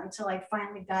stitches out until I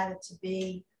finally got it to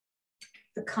be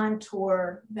the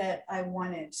contour that I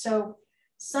wanted. So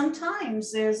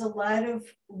sometimes there's a lot of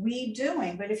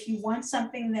redoing, but if you want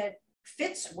something that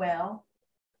fits well,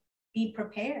 be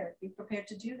prepared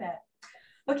to do that.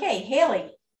 Okay,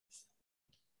 Haley.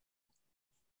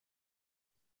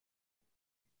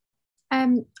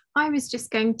 I was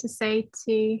just going to say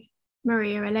to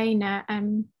Maria Elena,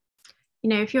 you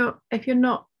know,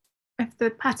 if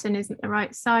the pattern isn't the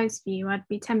right size for you, I'd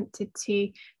be tempted to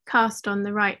cast on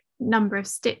the right number of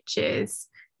stitches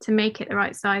to make it the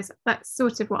right size. That's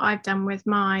sort of what I've done with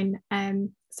mine.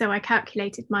 So I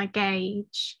calculated my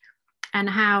gauge and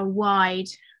how wide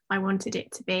I wanted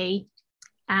it to be.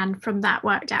 And from that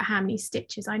worked out how many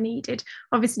stitches I needed.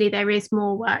 Obviously, there is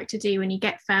more work to do when you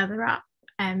get further up,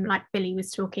 like Billie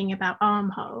was talking about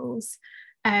armholes.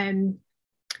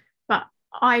 But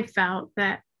I felt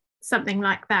that something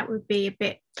like that would be a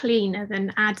bit cleaner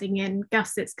than adding in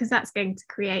gussets, because that's going to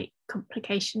create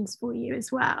complications for you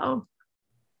as well.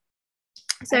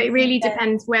 So it really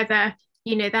depends whether,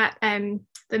 you know, that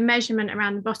the measurement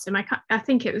around the bottom, I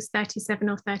think it was 37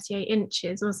 or 38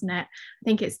 inches, wasn't it? I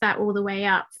think it's that all the way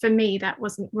up. For me, that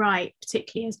wasn't right,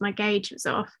 particularly as my gauge was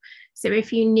off. So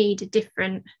if you need a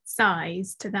different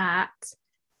size to that,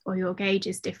 or your gauge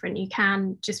is different, you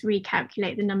can just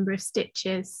recalculate the number of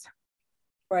stitches.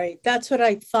 Right. That's what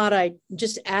I thought. I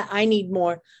need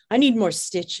more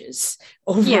stitches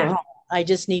overall. Yeah. I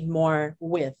just need more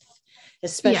width,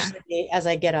 especially as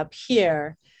I get up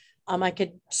here. I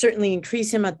could certainly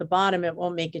increase him at the bottom. It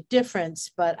won't make a difference,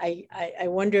 but I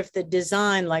wonder if the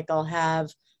design, like I'll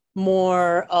have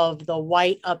more of the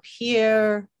white up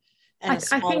here. And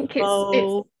I think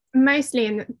it's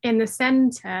mostly in the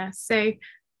center. So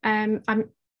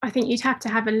I think you'd have to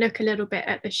have a look a little bit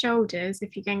at the shoulders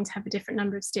if you're going to have a different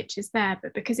number of stitches there,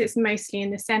 but because it's mostly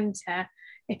in the center,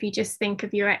 if you just think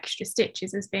of your extra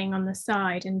stitches as being on the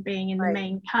side and being in the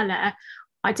main color,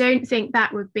 I don't think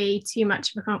that would be too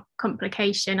much of a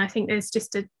complication. I think there's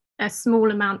just a small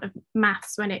amount of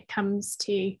maths when it comes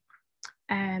to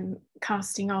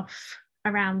casting off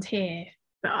around here,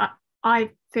 but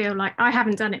I feel like, I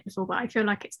haven't done it before, but I feel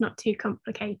like it's not too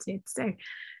complicated. So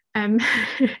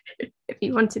if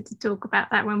you wanted to talk about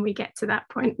that when we get to that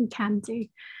point, we can do.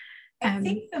 I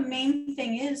think the main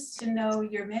thing is to know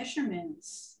your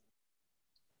measurements.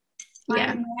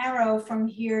 I'm narrow from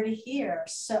here to here,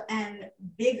 so, and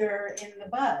bigger in the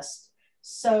bust.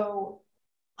 So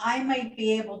I might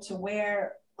be able to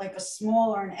wear like a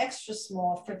small or an extra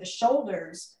small for the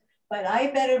shoulders, but I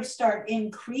better start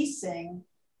increasing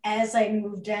as I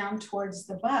move down towards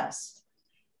the bust,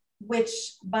 which,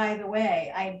 by the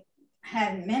way, I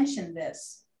hadn't mentioned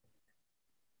this.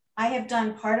 I have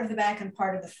done part of the back and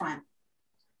part of the front,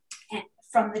 and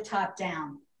from the top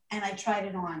down, and I tried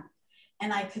it on.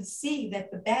 And I could see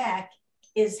that the back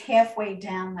is halfway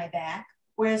down my back,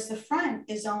 whereas the front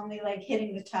is only like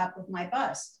hitting the top of my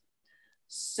bust.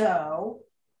 So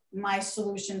my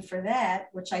solution for that,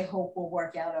 which I hope will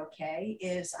work out okay,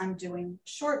 is I'm doing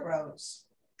short rows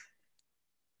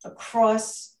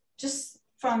across, just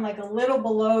from like a little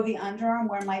below the underarm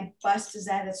where my bust is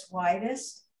at its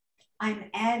widest. I'm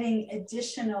adding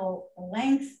additional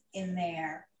length in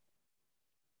there,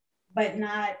 but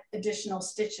not additional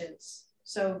stitches.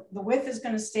 So the width is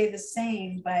going to stay the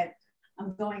same, but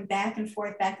I'm going back and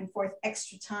forth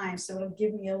extra time. So it'll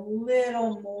give me a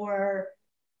little more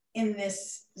in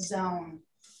this zone.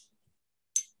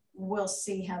 We'll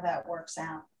see how that works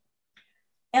out.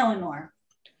 Eleanor.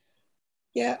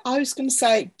 Yeah, I was going to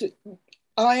say,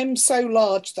 I am so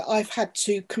large that I've had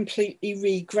to completely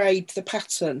regrade the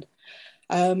pattern.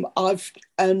 And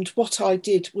what I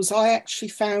did was I actually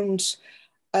found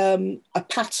a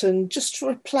pattern just for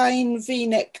a plain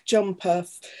V-neck jumper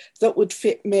that would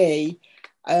fit me,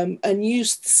 and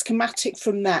used the schematic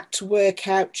from that to work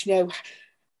out, you know,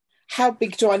 how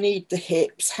big do I need the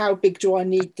hips, how big do I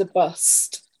need the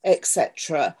bust,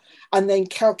 etc. And then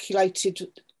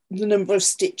calculated the number of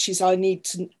stitches I need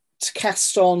to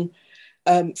cast on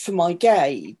for my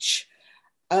gauge.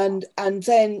 And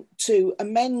then to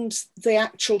amend the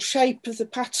actual shape of the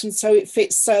pattern so it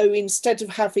fits. So instead of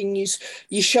having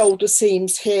your shoulder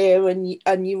seams here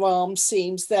and your arm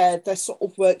seams there, they're sort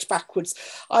of worked backwards.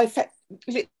 I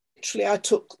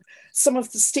took some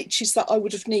of the stitches that I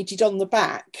would have needed on the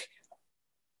back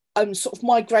and sort of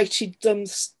migrated them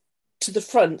to the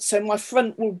front. So my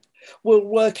front will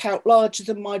work out larger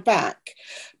than my back.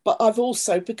 But I've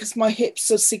also, because my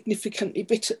hips are significantly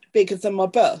bigger than my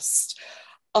bust,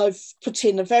 I've put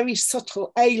in a very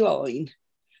subtle A-line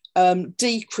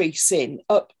decreasing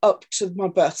up to my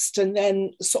bust, and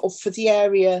then sort of for the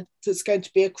area that's going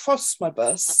to be across my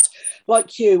bust,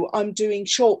 like you, I'm doing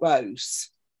short rows.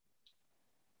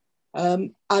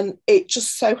 And it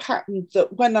just so happened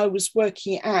that when I was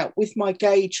working it out with my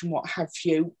gauge and what have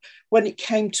you, when it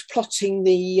came to plotting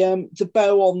the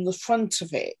bow on the front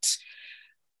of it,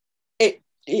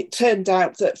 it turned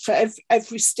out that for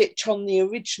every stitch on the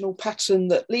original pattern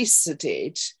that Lisa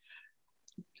did,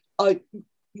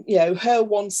 her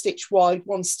 1 stitch wide,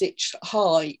 1 stitch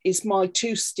high is my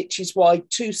 2 stitches wide,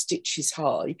 2 stitches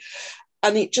high.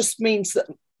 And it just means that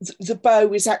the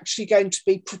bow is actually going to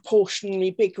be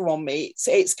proportionally bigger on me.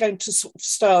 It's going to sort of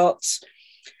start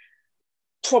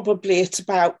probably at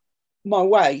about my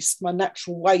waist, my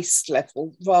natural waist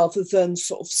level, rather than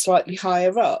sort of slightly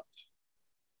higher up.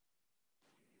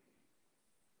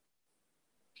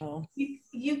 Oh.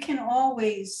 You can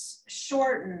always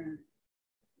shorten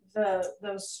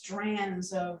those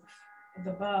strands of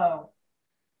the bow.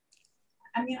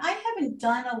 I mean, I haven't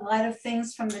done a lot of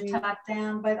things from the top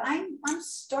down, but I'm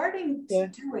starting to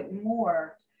do it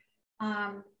more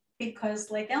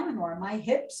because, like Eleanor, my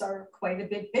hips are quite a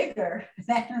bit bigger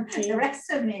than the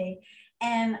rest of me,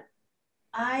 and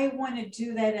I want to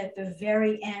do that at the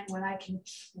very end when I can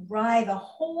try the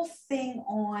whole thing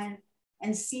on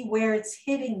and see where it's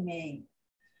hitting me.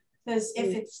 Because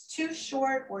if it's too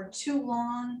short or too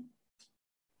long,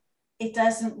 it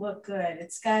doesn't look good.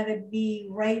 It's got to be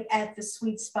right at the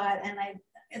sweet spot. And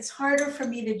it's harder for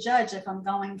me to judge if I'm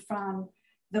going from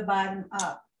the bottom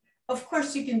up. Of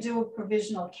course, you can do a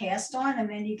provisional cast on and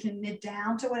then you can knit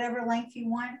down to whatever length you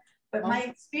want. But my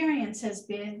experience has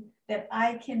been that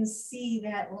I can see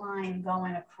that line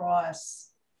going across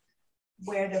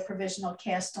where the provisional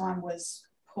cast on was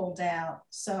pulled out.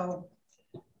 So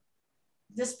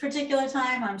this particular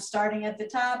time, I'm starting at the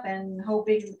top and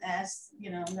hoping, as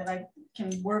you know, that I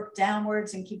can work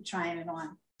downwards and keep trying it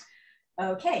on.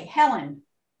 Okay, Helen.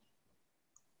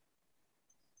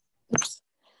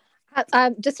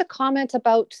 Just a comment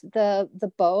about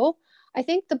the bow. I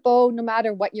think the bow, no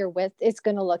matter what your width, is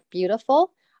going to look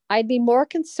beautiful. I'd be more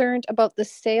concerned about the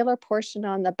sailor portion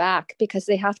on the back because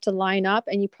they have to line up,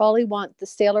 and you probably want the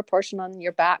sailor portion on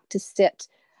your back to sit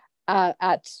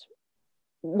at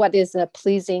what is a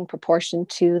pleasing proportion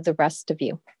to the rest of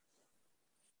you.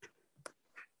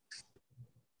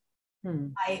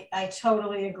 I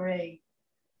totally agree.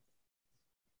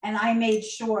 And I made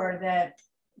sure that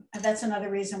that's another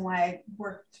reason why I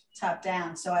worked top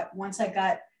down. So once I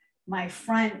got my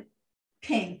front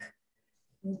pink,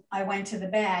 I went to the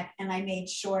back and I made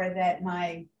sure that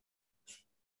I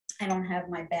don't have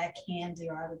my back handy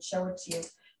or I would show it to you,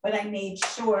 but I made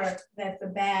sure that the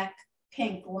back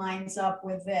pink lines up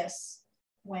with this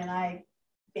when I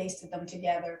basted them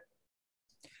together.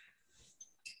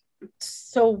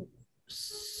 So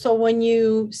when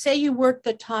you say you work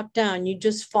the top down, you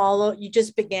just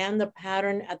began the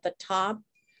pattern at the top.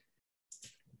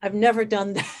 I've never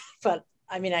done that, but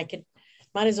I mean,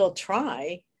 might as well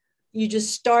try. You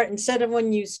just start, instead of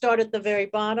when you start at the very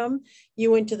bottom,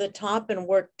 you went to the top and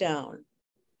worked down.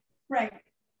 Right.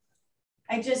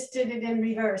 I just did it in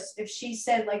reverse. If she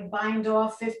said like bind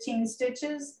off 15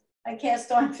 stitches, I cast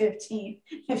on 15.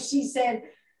 If she said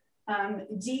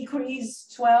decrease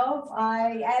 12,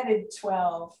 I added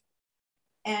 12.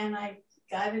 And I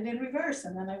got it in reverse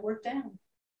and then I worked down.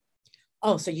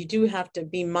 Oh, so you do have to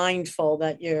be mindful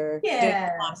that you're doing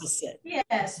the opposite.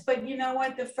 Yes, but you know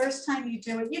what? The first time you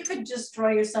do it, you could just draw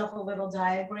yourself a little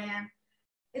diagram.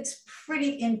 It's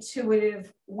pretty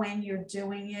intuitive when you're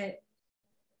doing it.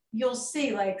 You'll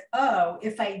see like, oh,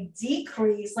 if I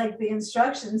decrease like the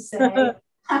instructions say,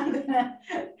 I'm gonna,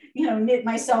 knit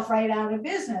myself right out of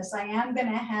business. I am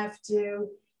gonna have to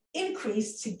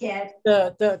increase to get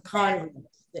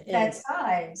that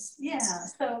size. Yeah,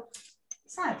 so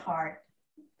it's not hard.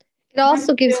 It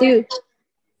also gives you,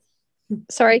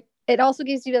 it also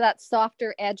gives you that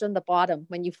softer edge on the bottom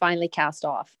when you finally cast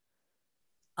off.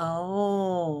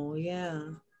 Oh, yeah,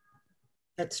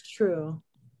 that's true.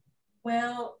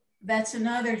 Well, that's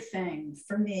another thing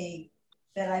for me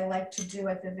that I like to do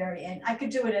at the very end. I could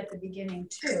do it at the beginning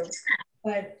too,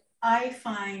 but I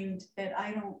find that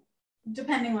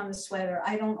depending on the sweater,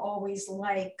 I don't always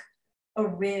like a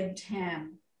ribbed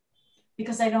hem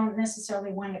because I don't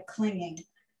necessarily want it clinging.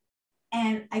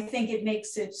 And I think it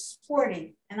makes it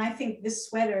sporty. And I think this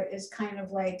sweater is kind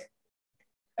of like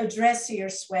a dressier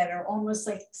sweater, almost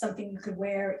like something you could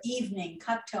wear evening,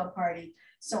 cocktail party.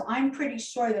 So I'm pretty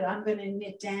sure that I'm going to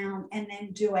knit down and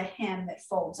then do a hem that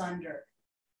folds under.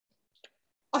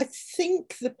 I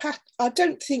think I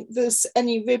don't think there's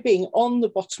any ribbing on the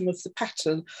bottom of the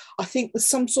pattern. I think there's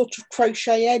some sort of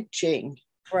crochet edging.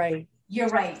 Right. You're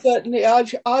right. Certainly,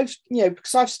 I've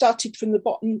because I've started from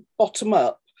the bottom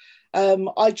up.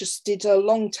 I just did a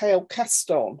long tail cast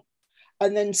on,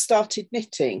 and then started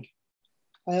knitting.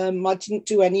 I didn't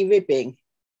do any ribbing.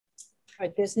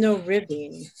 Right. There's no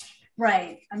ribbing.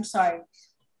 Right. I'm sorry.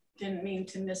 Didn't mean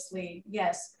to mislead.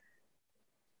 Yes.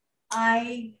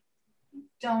 I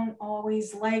don't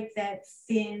always like that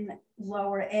thin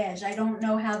lower edge. I don't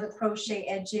know how the crochet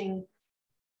edging,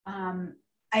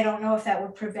 I don't know if that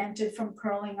would prevent it from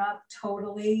curling up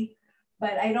totally,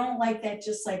 but I don't like that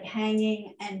just like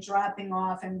hanging and dropping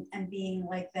off and being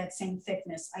like that same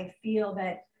thickness. I feel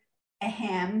that a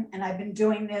hem, and I've been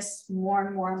doing this more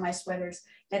and more in my sweaters,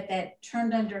 that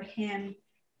turned under hem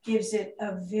gives it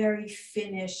a very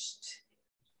finished,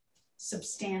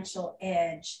 substantial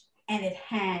edge, and it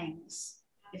hangs.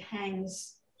 It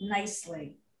hangs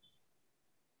nicely.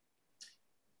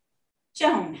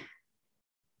 Joan.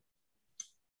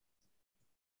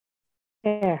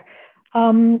 Yeah.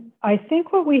 I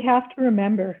think what we have to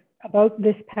remember about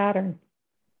this pattern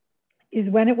is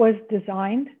when it was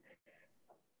designed,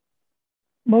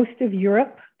 most of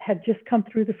Europe had just come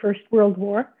through the First World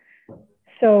War.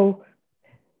 So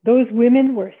those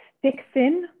women were stick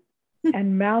thin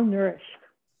and malnourished.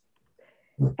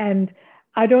 And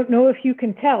I don't know if you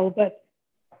can tell, but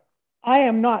I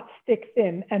am not stick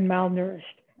thin and malnourished.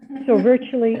 So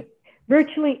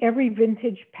virtually every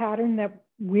vintage pattern that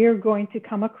we're going to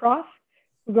come across,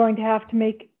 we're going to have to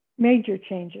make major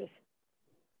changes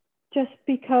just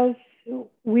because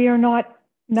we are not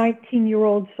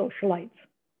 19-year-old socialites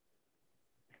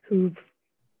who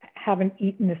haven't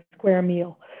eaten a square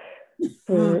meal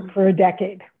for a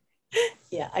decade.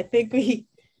 Yeah, I think we...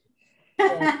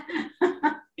 Yeah.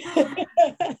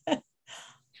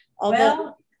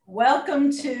 Well,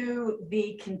 welcome to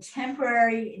the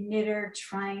contemporary knitter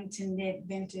trying to knit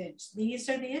vintage. These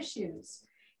are the issues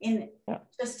in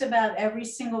just about every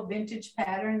single vintage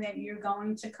pattern that you're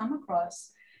going to come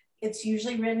across. It's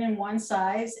usually written in one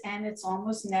size, and it's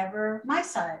almost never my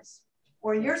size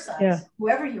or your size,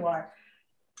 whoever you are.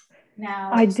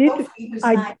 Now, Sophie, who's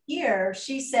not here,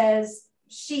 she says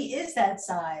she is that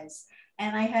size.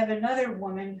 And I have another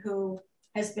woman who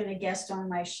has been a guest on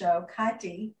my show,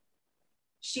 Kati.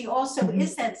 She also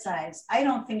is that size. I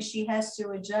don't think she has to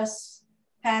adjust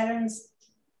patterns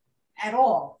at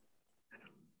all.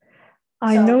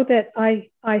 I know that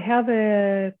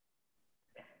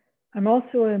I'm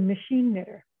also a machine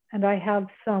knitter, and I have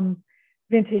some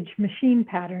vintage machine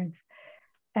patterns.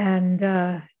 And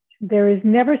there is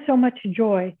never so much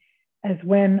joy as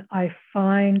when I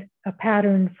find a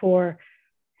pattern for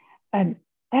an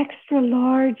extra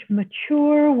large,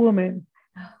 mature woman.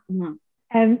 Mm-hmm.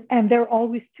 And they're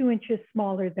always 2 inches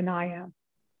smaller than I am.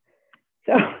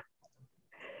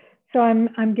 So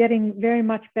I'm getting very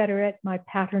much better at my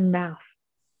pattern math,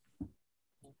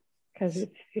 because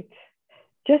it's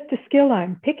just a skill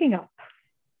I'm picking up.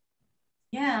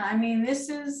 Yeah, I mean, this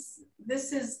is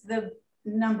the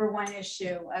 #1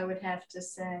 issue, I would have to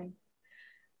say.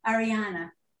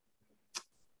 Ariana.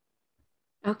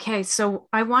 Okay, so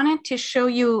I wanted to show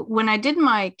you, when I did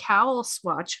my cowl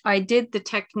swatch, I did the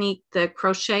technique, the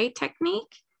crochet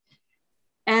technique,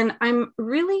 and I'm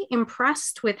really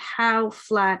impressed with how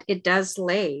flat it does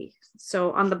lay.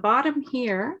 So on the bottom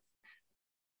here,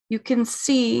 you can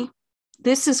see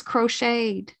this is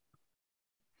crocheted.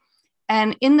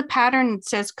 And in the pattern, it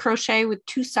says crochet with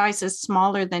 2 sizes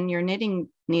smaller than your knitting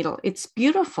needle. It's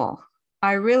beautiful.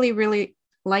 I really, really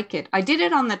like it. I did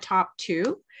it on the top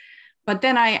too. But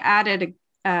then I added,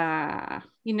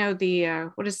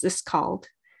 what is this called?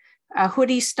 A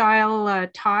hoodie style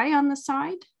tie on the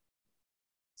side.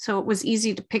 So it was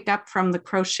easy to pick up from the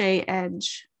crochet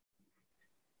edge.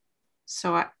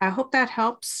 So I hope that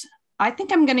helps. I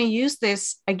think I'm going to use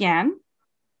this again.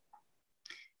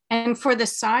 And for the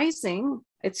sizing,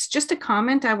 it's just a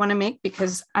comment I want to make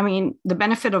because, I mean, the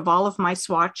benefit of all of my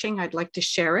swatching, I'd like to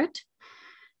share it.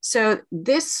 So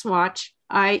this swatch,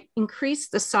 I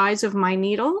increased the size of my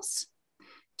needles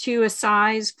to a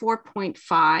size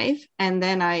 4.5, and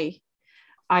then I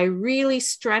really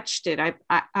stretched it.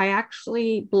 I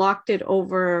actually blocked it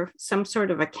over some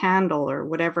sort of a candle or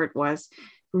whatever it was,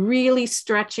 really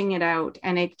stretching it out,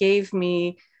 and it gave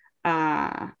me,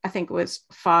 I think it was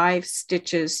 5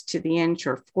 stitches to the inch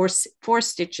or four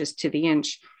stitches to the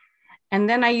inch. And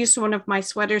then I used one of my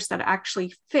sweaters that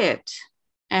actually fit,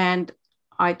 and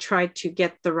I tried to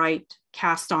get the right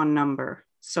cast on number.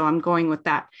 So I'm going with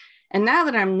that. And now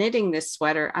that I'm knitting this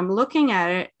sweater, I'm looking at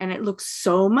it and it looks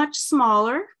so much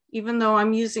smaller. even though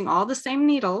I'm using all the same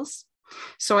needles.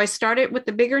 So I started with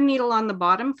the bigger needle on the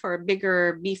bottom for a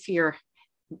bigger, beefier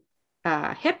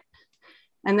hip.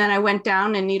 And then I went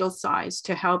down a needle size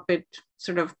to help it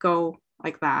sort of go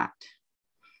like that.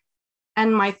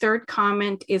 And my third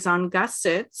comment is on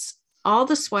gussets. All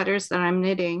the sweaters that I'm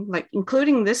knitting, like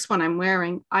including this one I'm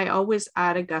wearing, I always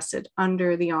add a gusset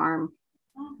under the arm.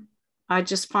 I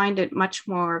just find it much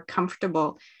more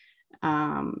comfortable.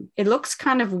 It looks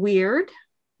kind of weird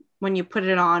when you put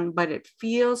it on, but it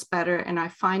feels better, and I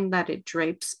find that it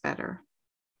drapes better.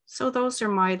 So those are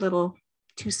my little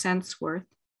 2 cents worth.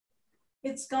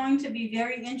 It's going to be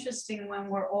very interesting when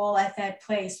we're all at that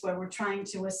place where we're trying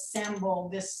to assemble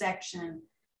this section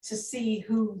to see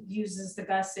who uses the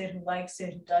gusset, who likes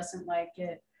it, who doesn't like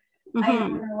it. I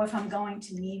don't know if I'm going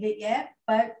to need it yet,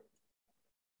 but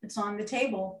it's on the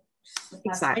table.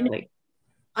 Exactly.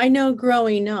 I know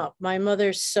growing up, my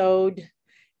mother sewed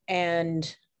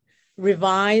and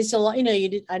revised a lot. You know, I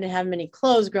didn't have many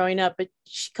clothes growing up, but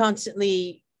she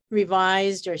constantly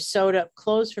revised or sewed up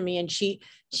clothes for me. And she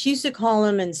used to call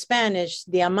them in Spanish,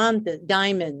 diamante,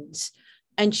 diamonds.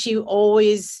 And she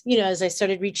always, you know, as I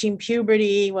started reaching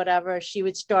puberty, whatever, she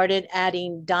would started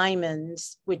adding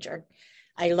diamonds, which are,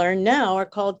 I learned now, are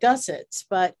called gussets.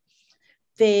 But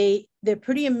they're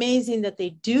pretty amazing that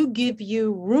they do give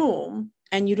you room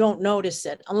and you don't notice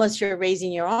it unless you're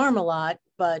raising your arm a lot.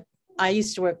 But I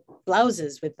used to wear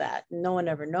blouses with that. And no one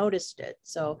ever noticed it.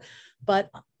 So,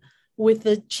 but with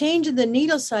the change of the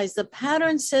needle size, the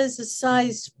pattern says a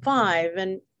size 5.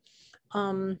 And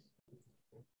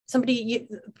the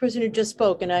person who just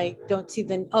spoke, and I don't see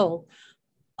the, oh,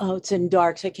 it's in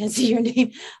dark, so I can't see your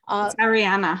name. It's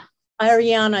Ariana.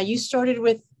 Ariana,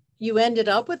 you ended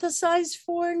up with a size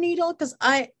 4 needle? Because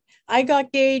I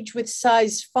got gauged with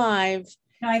size 5.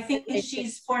 No, I think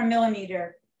she's 4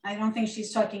 millimeter. I don't think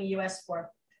she's talking US 4.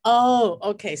 Oh,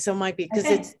 okay. So it might be because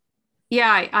it's. Yeah,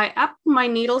 I upped my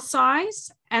needle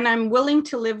size, and I'm willing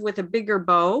to live with a bigger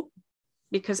bow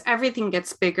because everything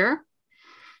gets bigger.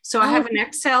 So I have an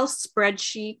Excel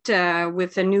spreadsheet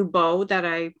with a new bow that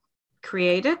I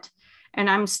created, and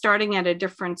I'm starting at a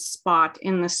different spot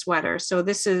in the sweater. So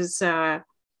this is,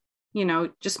 you know,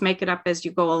 just make it up as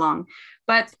you go along.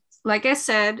 But like I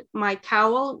said, my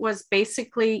cowl was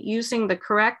basically using the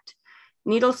correct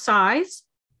needle size.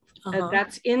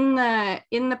 That's in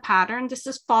the pattern. This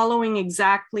is following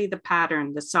exactly the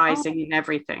pattern, the sizing and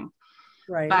everything.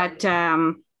 Right. But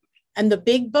and the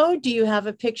big bow, do you have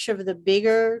a picture of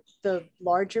the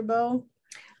larger bow?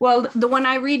 Well, the one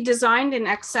I redesigned in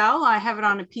Excel, I have it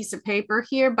on a piece of paper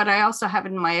here, but I also have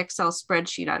it in my Excel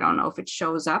spreadsheet. I don't know if it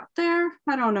shows up there.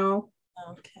 I don't know.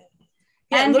 Okay.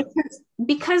 Yeah, and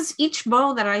because each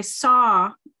bow that I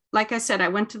saw, like I said, I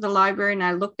went to the library and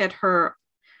I looked at her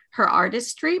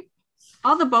artistry.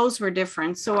 All the bows were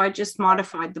different, so I just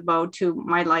modified the bow to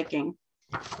my liking.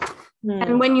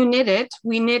 And when you knit it,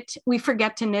 we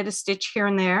forget to knit a stitch here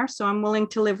and there. So I'm willing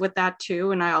to live with that too.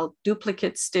 And I'll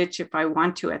duplicate stitch if I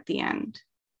want to at the end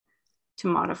to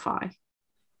modify.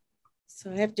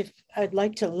 So I'd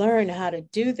like to learn how to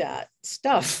do that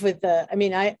stuff with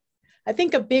I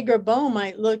think a bigger bow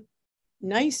might look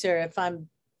nicer if I'm,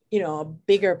 you know, a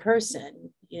bigger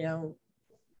person, you know,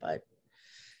 but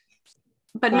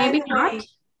maybe not.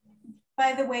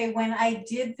 By the way, when I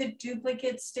did the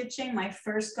duplicate stitching, my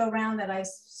first go round that I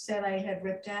said I had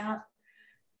ripped out,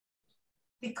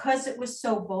 because it was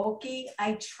so bulky,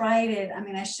 I tried it. I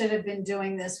mean, I should have been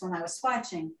doing this when I was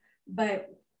swatching, but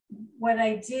what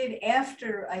I did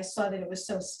after I saw that it was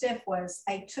so stiff was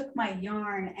I took my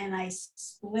yarn and I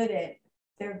split it.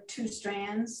 There are 2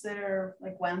 strands that are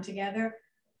like wound together.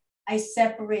 I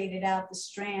separated out the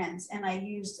strands and I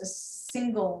used a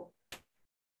single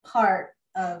part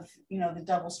of, you know, the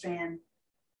double strand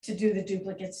to do the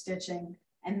duplicate stitching,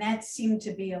 and that seemed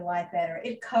to be a lot better.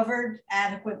 It covered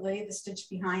adequately the stitch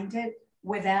behind it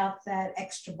without that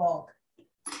extra bulk.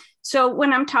 So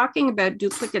when I'm talking about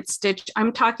duplicate stitch,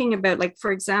 I'm talking about, like,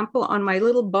 for example, on my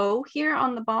little bow here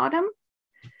on the bottom,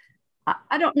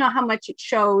 I don't know how much it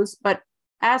shows, but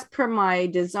as per my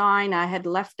design, I had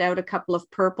left out a couple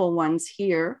of purple ones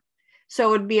here. So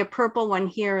it would be a purple one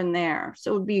here and there.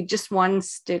 So it would be just one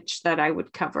stitch that I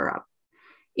would cover up.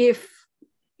 If,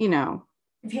 you know.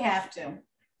 If you have to.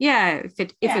 Yeah, if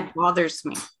it bothers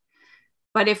me.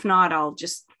 But if not, I'll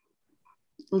just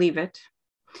leave it.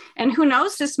 And who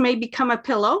knows, this may become a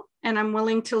pillow and I'm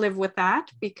willing to live with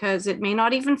that because it may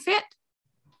not even fit.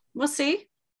 We'll see.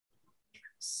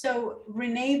 So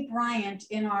Renee Bryant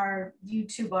in our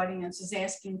YouTube audience is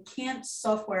asking, can't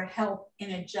software help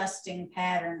in adjusting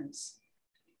patterns?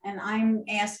 And I'm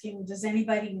asking, does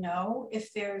anybody know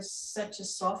if there's such a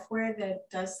software that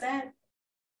does that?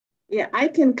 Yeah, I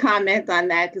can comment on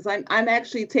that because I'm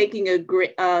actually taking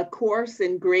a course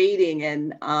in grading,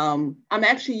 and I'm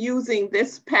actually using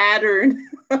this pattern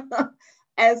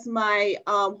as my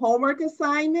homework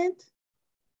assignment.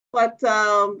 But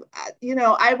you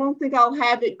know, I don't think I'll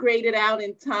have it graded out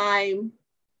in time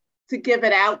to give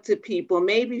it out to people.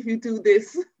 Maybe if you do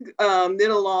this knit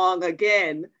along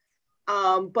again.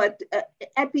 But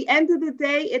at the end of the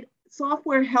day,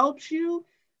 software helps you,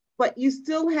 but you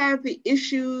still have the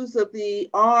issues of the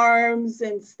arms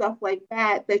and stuff like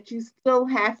that you still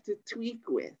have to tweak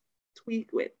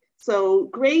with. So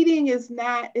grading is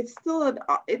not, it's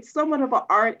it's somewhat of an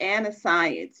art and a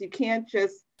science. You can't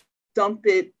just dump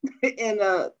it in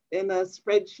a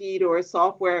spreadsheet or a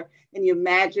software and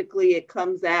it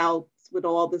comes out with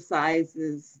all the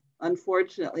sizes.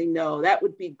 Unfortunately, no. That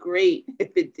would be great if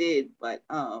it did, but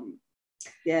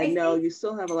yeah, no, you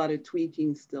still have a lot of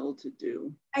tweaking still to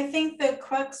do. I think the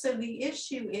crux of the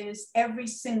issue is every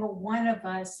single one of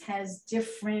us has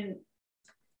different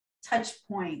touch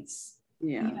points.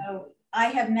 Yeah. You know, I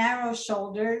have narrow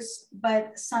shoulders,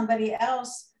 but somebody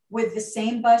else with the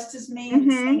same bust as me and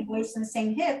the same waist and the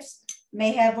same hips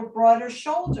may have a broader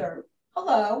shoulder.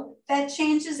 Hello, that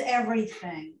changes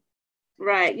everything.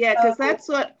 Right, yeah,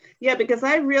 because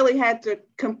I really had to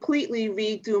completely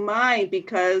redo mine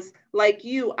because like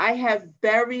you, I have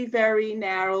very, very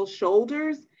narrow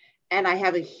shoulders and I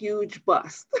have a huge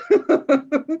bust.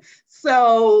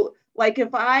 So like if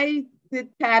I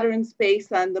did patterns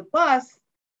based on the bust,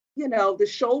 you know, the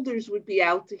shoulders would be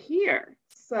out to here.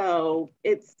 So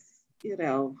it's, you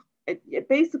know, it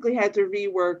basically had to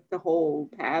rework the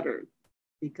whole pattern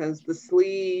because the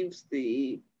sleeves,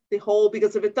 the whole,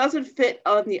 because if it doesn't fit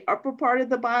on the upper part of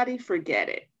the body, forget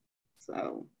it.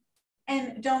 So.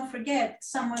 And don't forget,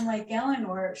 someone like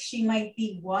Eleanor, she might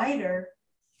be wider,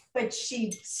 but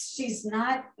she's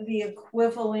not the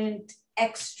equivalent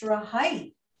extra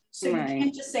height. So you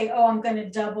can't just say, oh, I'm going to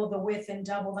double the width and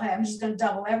double the height. I'm just going to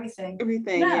double everything.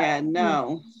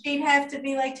 No. She'd have to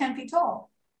be like 10 feet tall.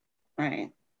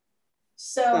 Right.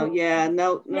 So yeah,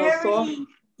 no. Very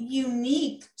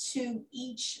unique to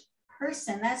each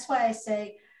person. That's why I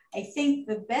say, I think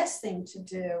the best thing to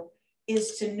do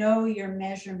is to know your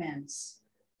measurements,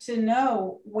 to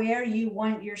know where you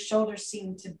want your shoulder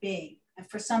seam to be. And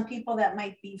for some people that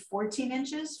might be 14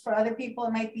 inches, for other people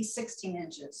it might be 16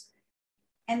 inches.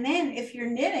 And then if you're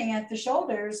knitting at the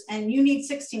shoulders and you need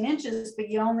 16 inches, but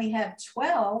you only have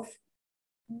 12,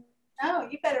 no,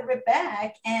 you better rip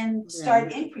back and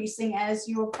start increasing as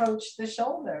you approach the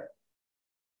shoulder.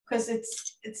 Because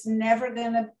it's never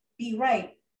gonna be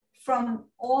right. From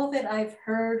all that I've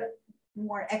heard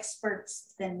more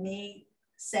experts than me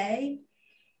say,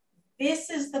 this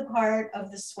is the part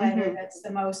of the sweater that's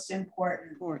the most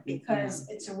important because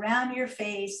it's around your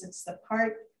face. It's the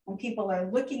part when people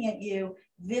are looking at you,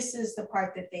 this is the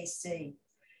part that they see.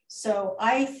 So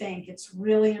I think it's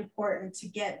really important to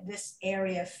get this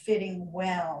area fitting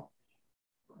well,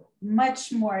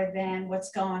 much more than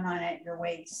what's going on at your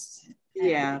waist.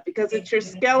 Yeah, because it's your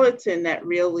skeleton that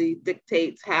really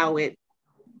dictates how it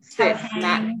sits,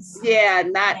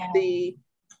 not the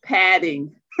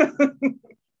padding.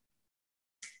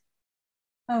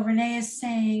 Oh, Renee is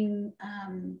saying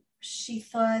she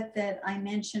thought that I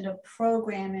mentioned a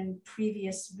program in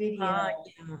previous video.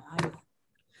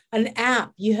 An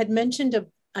app. You had mentioned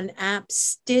an app,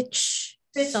 Stitch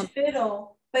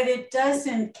Fiddle, but it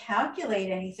doesn't calculate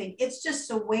anything. It's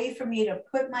just a way for me to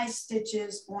put my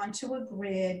stitches onto a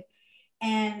grid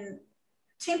and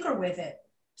tinker with it.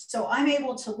 So I'm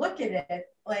able to look at it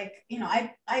like, you know,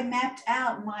 I mapped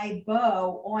out my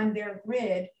bow on their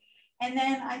grid. And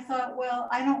then I thought, well,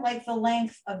 I don't like the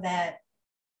length of that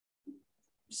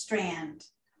strand.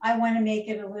 I want to make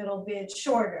it a little bit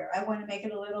shorter. I want to make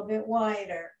it a little bit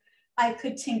wider. I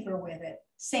could tinker with it.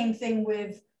 Same thing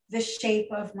with the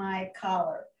shape of my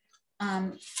collar.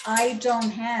 I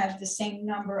don't have the same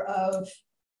number of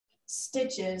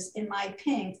stitches in my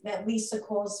pink that Lisa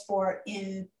calls for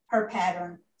in her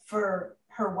pattern for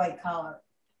her white collar.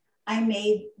 I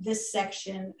made this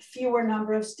section fewer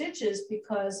number of stitches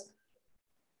because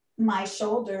my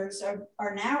shoulders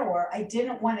are narrower. I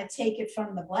didn't want to take it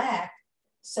from the black,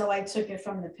 so I took it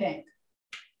from the pink.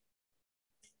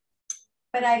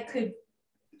 But I could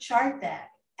chart that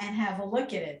and have a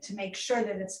look at it to make sure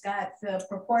that it's got the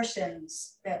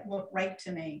proportions that look right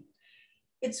to me.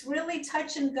 It's really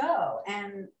touch and go.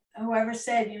 And whoever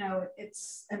said, you know,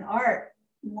 it's an art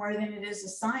more than it is a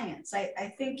science.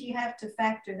 I think you have to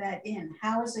factor that in.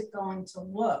 How is it going to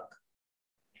look?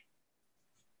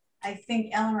 I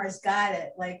think Eleanor's got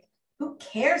it. Like, who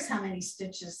cares how many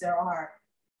stitches there are?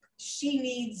 She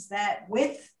needs that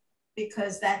width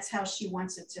because that's how she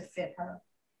wants it to fit her.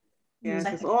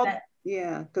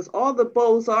 Yeah, because all the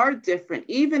bows are different.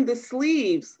 Even the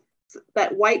sleeves,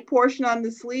 that white portion on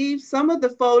the sleeves, some of the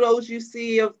photos you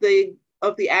see of the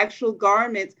actual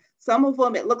garments, some of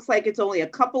them it looks like it's only a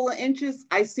couple of inches.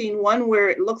 I've seen one where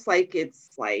it looks like it's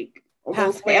like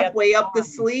almost halfway up the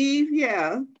sleeve.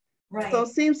 Yeah. Right. So it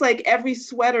seems like every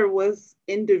sweater was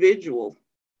individual.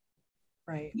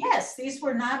 Right. Yes, these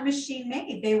were not machine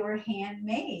made. They were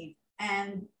handmade,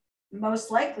 and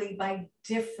most likely by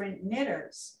different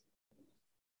knitters.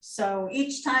 So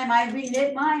each time I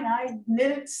reknit mine, I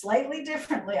knit it slightly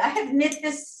differently. I have knit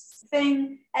this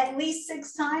thing at least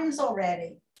 6 times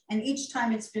already, and each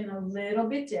time it's been a little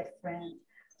bit different.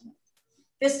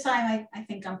 This time I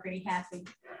think I'm pretty happy.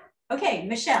 Okay,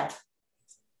 Michelle.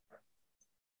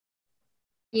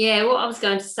 Yeah, what I was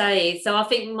going to say is, so I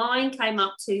think mine came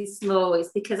up too small.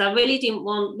 It's because I really didn't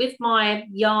want, with my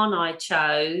yarn I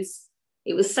chose,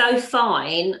 it was so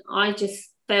fine, I just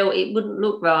felt it wouldn't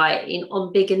look right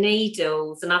on bigger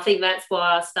needles. And I think that's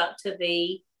why I stuck to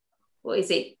the, what is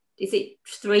it? Is it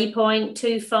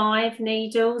 3.25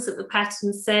 needles that the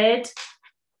pattern said?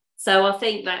 So I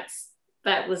think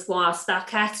that was why I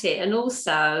stuck at it. And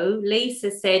also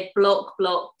Lisa said block,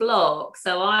 block, block.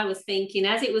 So I was thinking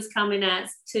as it was coming out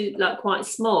to like quite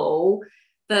small,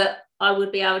 that I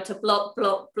would be able to block,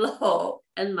 block, block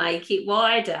and make it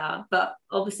wider. But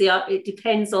obviously it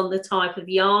depends on the type of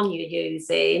yarn you're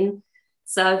using.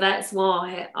 So that's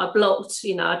why I blocked,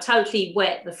 I totally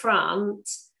wet the front.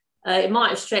 It might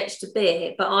have stretched a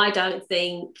bit, but I don't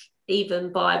think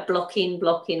even by blocking,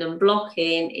 and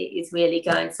blocking, it is really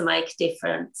going to make a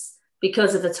difference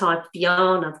because of the type of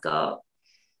yarn I've got.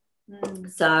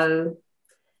 So,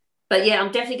 but yeah,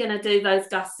 I'm definitely going to do those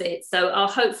gussets. So I'll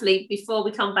hopefully, before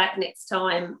we come back next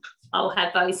time, I'll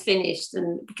have those finished,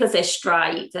 and because they're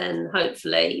straight, and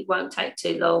hopefully it won't take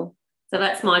too long. So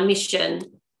that's my mission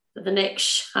for the next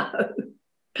show,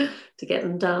 to get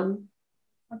them done.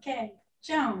 Okay,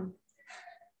 Joan.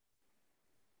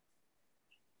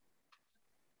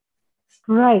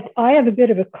 Right. I have a bit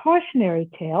of a cautionary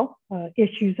tale,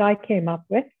 issues I came up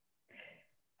with.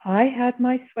 I had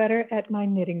my sweater at my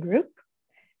knitting group,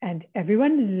 and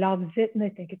everyone loves it, and they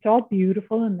think it's all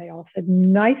beautiful, and they all said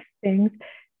nice things.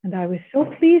 And I was so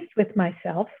pleased with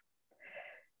myself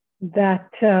that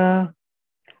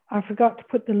I forgot to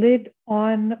put the lid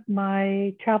on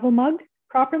my travel mug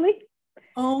properly.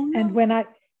 Oh, no.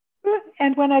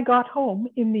 And when I got home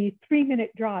in the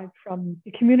 3-minute drive from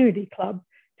the community club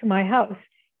to my house,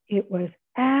 it was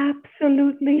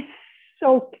absolutely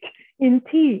soaked in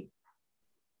tea.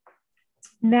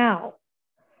 Now,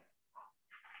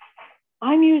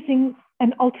 I'm using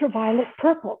an ultraviolet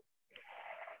purple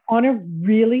on a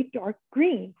really dark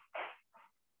green,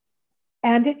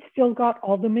 and it's still got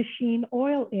all the machine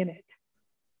oil in it.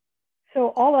 So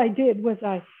all I did was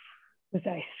I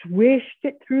swished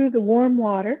it through the warm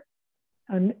water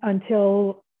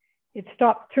until it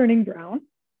stopped turning brown,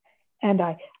 and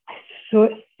I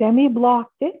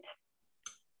semi-blocked it,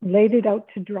 laid it out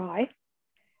to dry,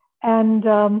 and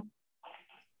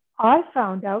I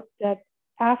found out that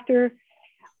after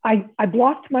I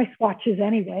blocked my swatches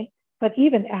anyway, but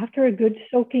even after a good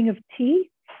soaking of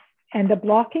tea and the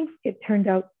blocking, it turned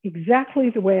out exactly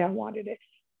the way I wanted it.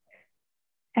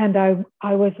 And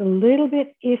I was a little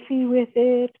bit iffy with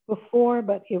it before,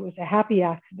 but it was a happy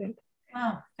accident.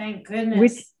 Oh, thank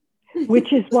goodness.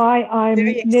 Which is why I'm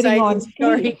knitting on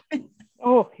sleeves.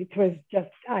 Oh, it was just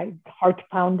heart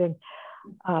pounding.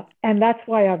 And that's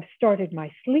why I've started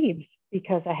my sleeves,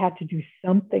 because I had to do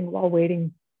something while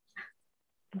waiting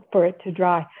for it to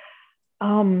dry.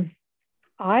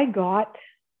 I got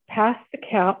past the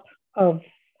cap of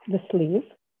the sleeve,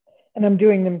 and I'm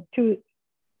doing them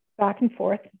back and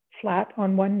forth, flat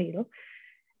on one needle.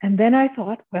 And then I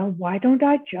thought, well, why don't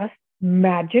I just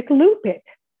magic loop it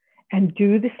and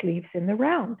do the sleeves in the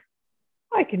round?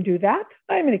 I can do that.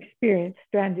 I'm an experienced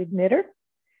stranded knitter.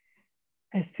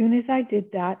 As soon as I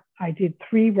did that, I did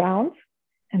 3 rounds,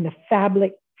 and the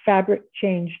fabric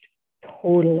changed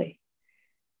totally.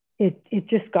 It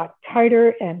just got tighter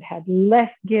and had less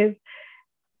give.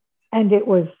 And it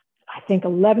was, I think,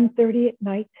 11:30 at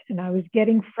night, and I was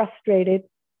getting frustrated.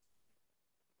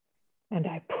 And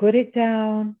I put it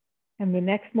down. And the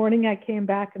next morning I came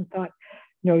back and thought,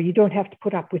 no, you don't have to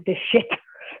put up with this shit.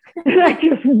 And I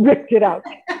just ripped it out.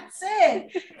 That's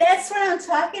it. That's what I'm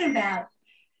talking about.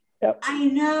 Yep. I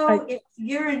know if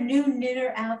you're a new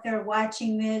knitter out there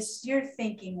watching this, you're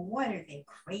thinking, what are they,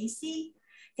 crazy?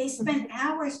 They spend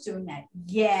hours doing that.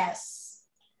 Yes,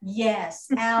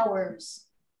 hours.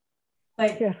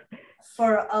 But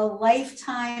for a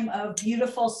lifetime of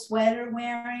beautiful sweater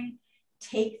wearing,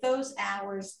 take those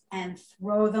hours and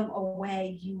throw them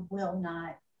away. You will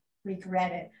not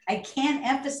regret it. I can't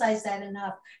emphasize that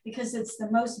enough because it's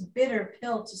the most bitter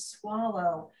pill to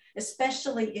swallow,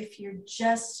 especially if you're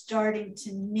just starting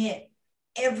to knit.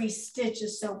 Every stitch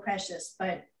is so precious,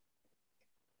 but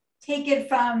take it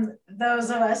from those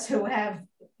of us who have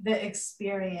the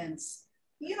experience.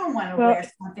 You don't want to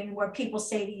wear something where people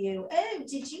say to you, "Oh,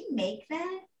 did you make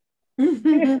that?"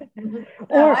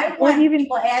 I want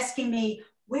people asking me,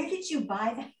 "Where did you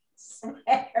buy that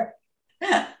sweater?"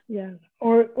 Yeah,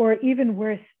 or even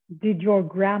worse, did your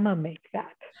grandma make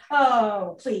that?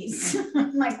 Oh, please.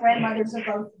 My grandmothers are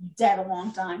both dead a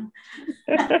long time.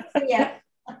 Yeah.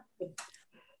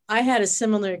 I had a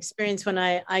similar experience when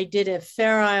I did a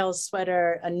Fair Isle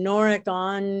sweater, a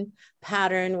Noragon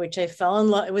pattern, which I fell in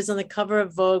love. It was on the cover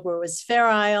of Vogue, where it was Fair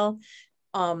Isle,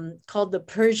 called the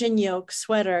Persian yoke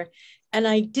sweater. And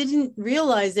I didn't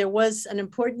realize there was an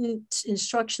important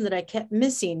instruction that I kept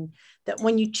missing, that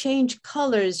when you change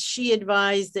colors, she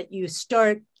advised that you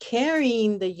start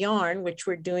carrying the yarn, which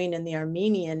we're doing in the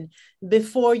Armenian,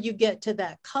 before you get to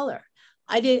that color.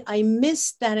 I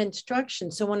missed that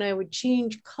instruction. So when I would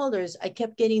change colors, I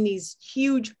kept getting these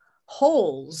huge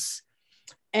holes.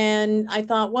 And I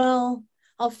thought, well,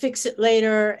 I'll fix it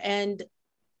later. And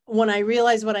when I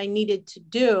realized what I needed to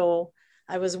do,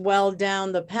 I was well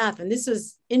down the path. And this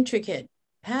was intricate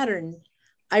pattern.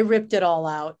 I ripped it all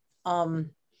out and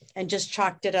just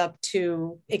chalked it up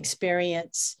to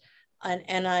experience.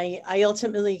 And I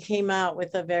ultimately came out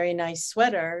with a very nice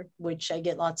sweater, which I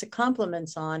get lots of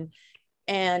compliments on.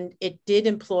 And it did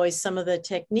employ some of the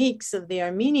techniques of the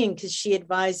Armenian, because she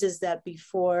advises that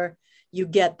before you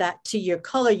get that to your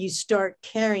color, you start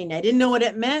carrying. I didn't know what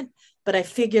it meant, but I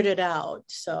figured it out.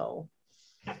 So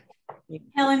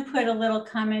Helen put a little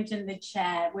comment in the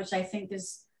chat, which I think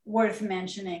is worth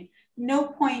mentioning. No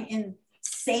point in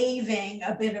saving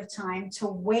a bit of time to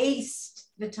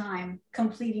waste the time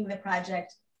completing the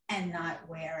project and not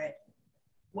wear it.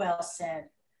 Well said.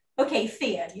 Okay,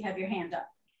 Thea, you have your hand up.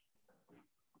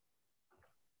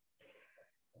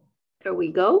 There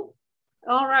we go.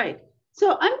 All right.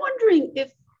 So I'm wondering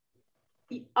if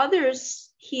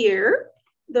others here,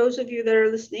 those of you that are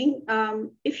listening,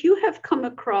 if you have come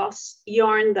across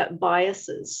yarn that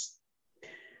biases.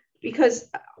 Because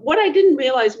what I didn't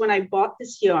realize when I bought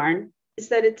this yarn is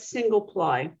that it's single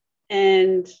ply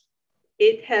and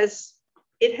it has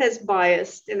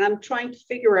biased, and I'm trying to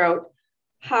figure out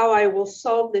how I will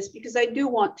solve this, because I do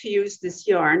want to use this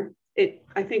yarn.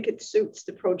 I think it suits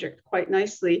the project quite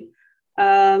nicely.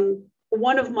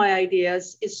 One of my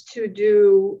ideas is to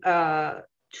do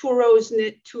 2 rows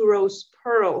knit, 2 rows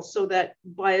purl, so that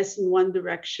bias in one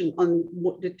direction on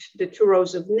the 2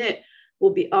 rows of knit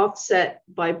will be offset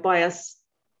by bias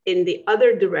in the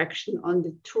other direction on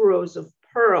the 2 rows of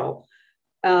purl.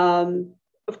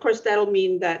 Of course, that'll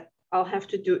mean that I'll have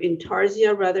to do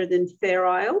intarsia rather than Fair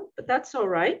Isle, but that's all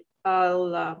right.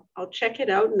 I'll check it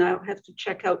out, and I'll have to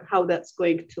check out how that's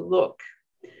going to look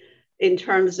in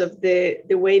terms of the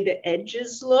way the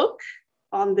edges look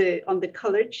on the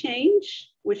color change,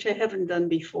 which I haven't done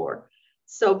before.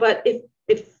 So, but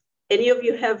if any of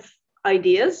you have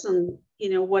ideas on,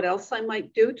 what else I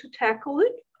might do to tackle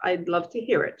it, I'd love to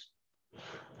hear it.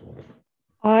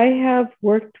 I have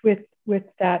worked with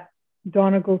that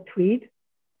Donegal tweed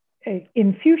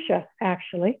in fuchsia,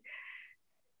 actually,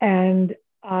 and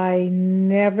I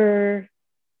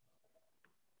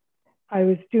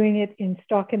was doing it in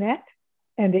stockinette,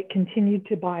 and it continued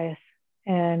to bias,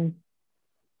 and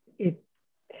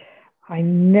I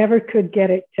never could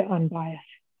get it to unbias.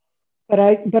 But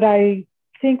I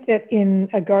think that in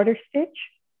a garter stitch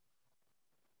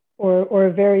or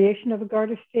a variation of a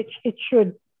garter stitch, it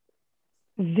should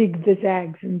zig the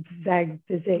zags and zag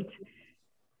the zigs.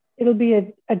 It'll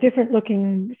be a different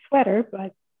looking sweater,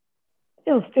 but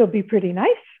it'll still be pretty nice.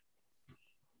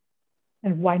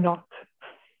 And why not?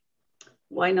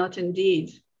 Why not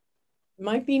indeed?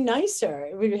 Might be nicer.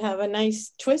 It would have a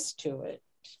nice twist to it.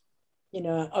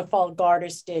 A fall garter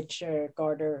stitch or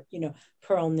garter,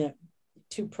 purl knit,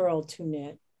 2 purl, 2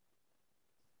 knit.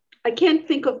 I can't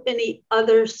think of any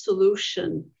other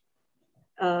solution,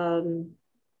 that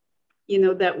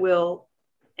will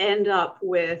end up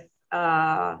with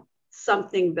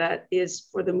something that is,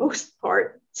 for the most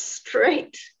part,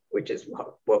 straight, which is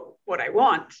what I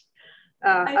want.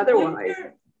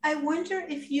 I wonder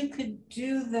if you could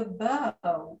do the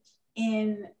bow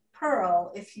in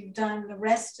purl if you've done the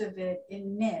rest of it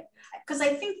in knit. Because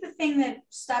I think the thing that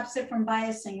stops it from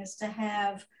biasing is to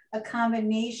have a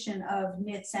combination of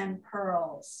knits and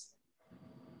pearls,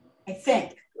 I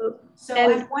think. So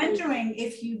I'm wondering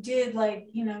if you did like,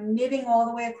 you know, knitting all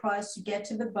the way across to get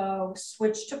to the bow,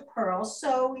 switch to pearl.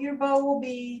 So your bow will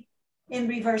be in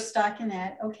reverse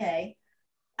stockinette, okay.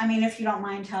 I mean, if you don't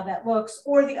mind how that looks,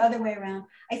 or the other way around.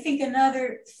 I think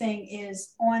another thing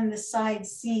is on the side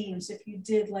seams, if you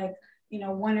did like, you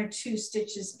know, 1 or 2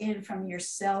 stitches in from your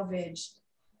selvage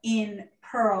in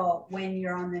pearl when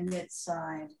you're on the knit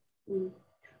side.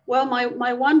 Well, my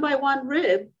 1x1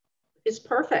 rib is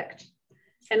perfect.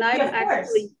 And I'm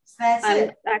actually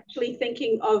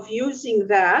thinking of using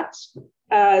that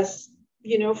as,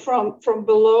 you know, from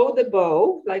below the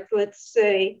bow, like let's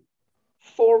say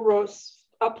 4 rows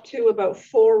up to about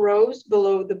 4 rows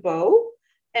below the bow.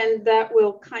 And that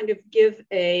will kind of give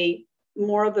a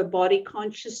more of a body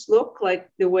conscious look, like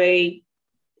the way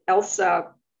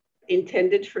Elsa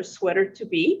intended her sweater to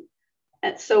be.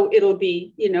 And so it'll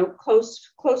be, you know,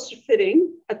 closer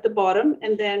fitting at the bottom,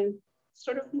 and then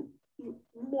sort of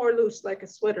more loose like a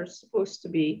sweater is supposed to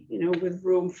be, you know, with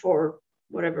room for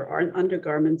whatever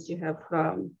undergarments you have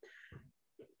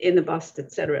in the bust,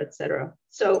 et cetera, et cetera.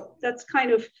 So that's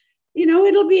kind of, you know,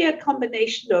 it'll be a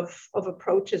combination of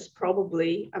approaches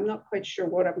probably. I'm not quite sure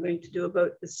what I'm going to do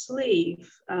about the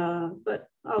sleeve, but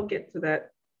I'll get to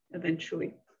that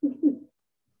eventually.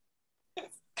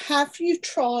 Have you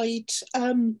tried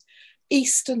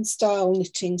Eastern style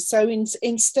knitting? So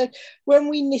instead, when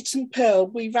we knit and purl,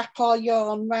 we wrap our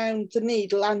yarn round the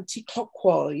needle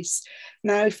anti-clockwise.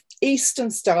 Now, if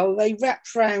Eastern style, they wrap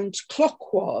round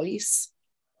clockwise.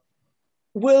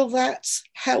 Will that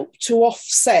help to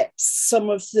offset some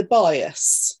of the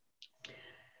bias?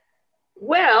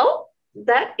 Well,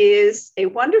 that is a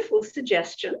wonderful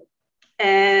suggestion.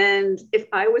 And if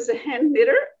I was a hand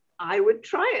knitter, I would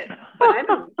try it, but I'm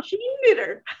a machine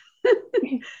knitter.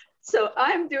 So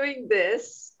I'm doing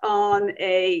this on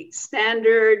a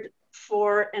standard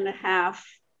 4.5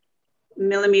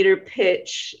 millimeter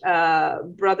pitch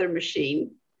brother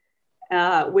machine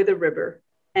with a ribber.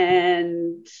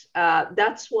 And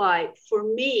that's why, for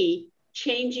me,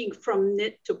 changing from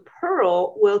knit to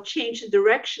purl will change the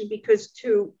direction, because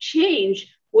to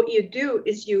change, what you do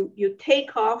is you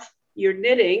take off your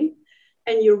knitting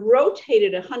and you rotate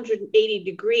it 180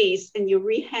 degrees and you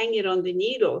rehang it on the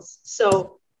needles.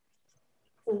 So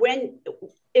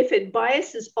if it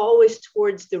biases always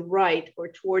towards the right or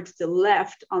towards the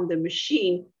left on the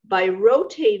machine, by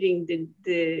rotating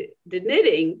the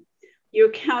knitting,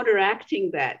 you're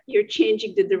counteracting that. You're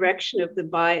changing the direction of the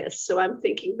bias. So I'm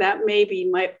thinking that may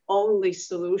be my only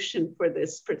solution for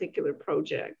this particular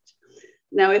project.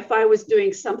 Now, if I was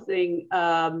doing something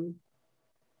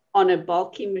on a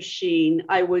bulky machine,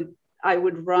 I would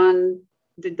run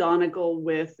the Donegal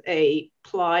with a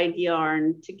plied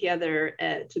yarn together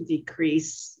to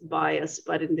decrease bias.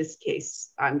 But in this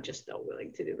case, I'm just not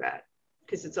willing to do that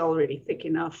because it's already thick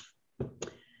enough.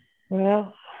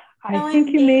 Well, I think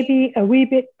you may be a wee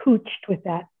bit pooched with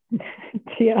that,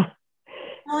 Chia.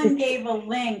 Helen gave a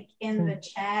link in the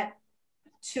chat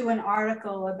to an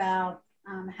article about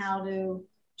how to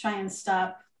try and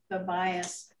stop the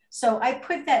bias. So I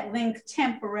put that link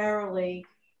temporarily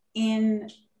in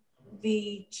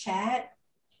the chat,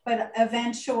 but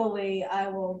eventually I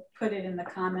will put it in the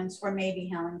comments, or maybe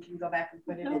Helen can go back and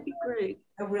put it in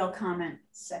a real comment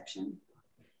section.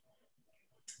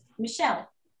 Michelle.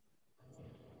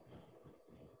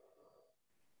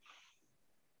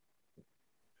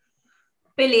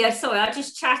 Billie, sorry, I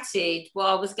just chatted what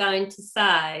I was going to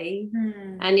say,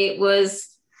 and it was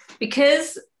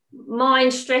because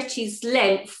mine stretches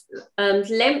lengthways,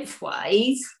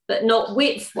 but not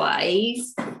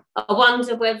widthways. I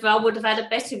wonder whether I would have had a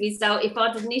better result if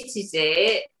I'd have knitted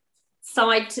it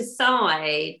side to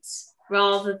side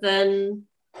rather than,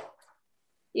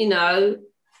 you know,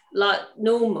 like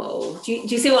normal. Do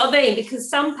you see what I mean? Because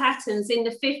some patterns in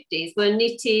the 50s were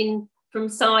knitting from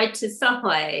side to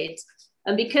side.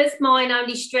 And because mine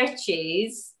only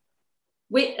stretches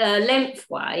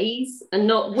lengthways and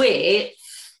not width,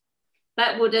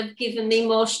 that would have given me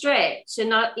more stretch.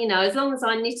 And you know, as long as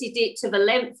I knitted it to the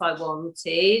length I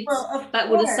wanted, that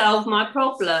would have solved my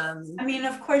problem. I mean,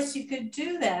 of course you could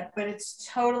do that, but it's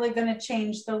totally going to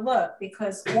change the look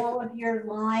because all of your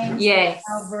lines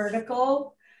are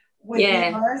vertical would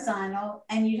be horizontal,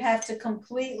 and you'd have to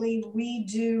completely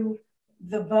redo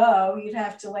the bow. You'd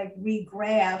have to like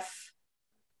regraph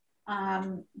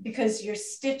because your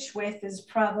stitch width is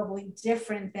probably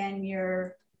different than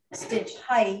your stitch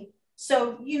height.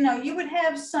 So, you know, you would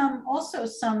have some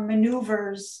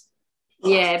maneuvers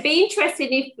Yeah, it'd be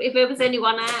interesting if there was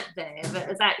anyone out there that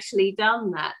has actually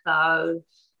done that, though.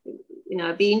 You know,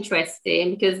 it'd be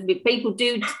interesting because people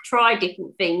do try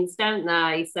different things, don't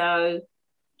they? So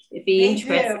it'd be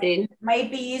interesting. It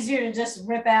might be easier to just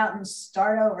rip out and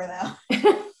start over,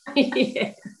 though.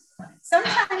 Yeah.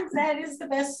 Sometimes that is the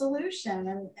best solution,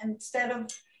 and instead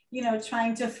of, you know,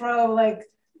 trying to throw like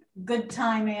good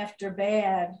time after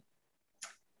bad.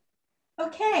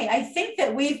 Okay, I think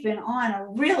that we've been on a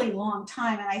really long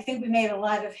time, and I think we made a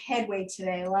lot of headway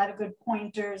today, a lot of good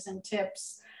pointers and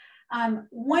tips.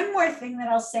 One more thing that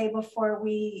I'll say before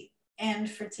we end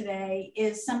for today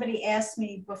is somebody asked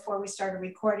me before we started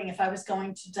recording if I was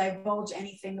going to divulge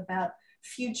anything about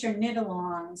future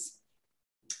knit-alongs.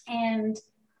 And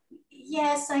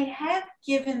yes, I have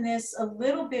given this a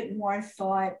little bit more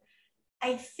thought.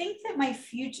 I think that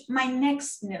my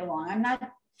next knit-along, I'm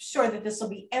not sure that this will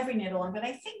be every knit-along, but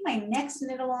I think my next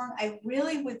knit-along, I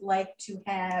really would like to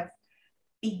have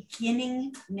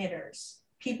beginning knitters,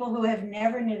 people who have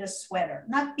never knit a sweater,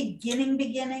 not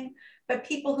beginning, but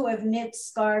people who have knit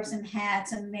scarves and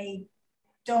hats and they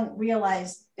don't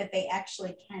realize that they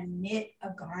actually can knit a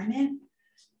garment.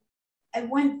 I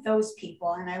want those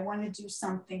people, and I want to do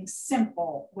something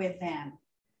simple with them.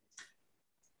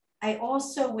 I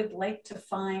also would like to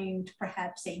find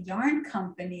perhaps a yarn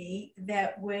company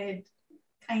that would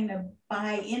kind of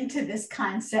buy into this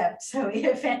concept. So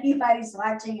if anybody's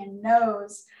watching and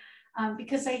knows,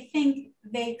 because I think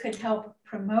they could help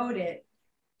promote it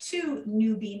to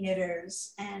newbie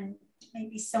knitters and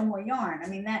maybe sell more yarn. I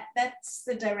mean, that's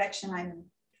the direction I'm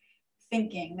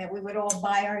thinking, that we would all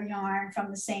buy our yarn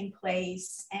from the same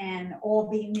place and all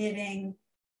be knitting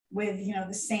with, you know,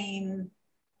 the same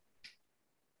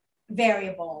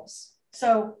variables.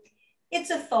 So it's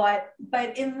a thought,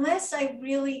 but unless I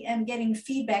really am getting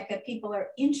feedback that people are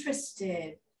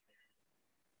interested,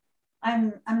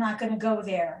 I'm not going to go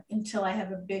there until I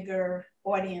have a bigger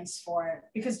audience for it,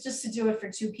 because just to do it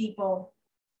for 2 people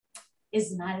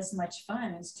is not as much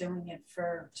fun as doing it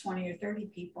for 20 or 30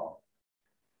 people.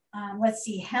 Let's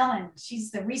see, Helen,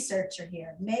 she's the researcher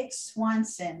here. Meg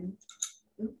Swanson,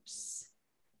 oops.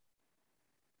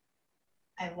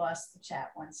 I lost the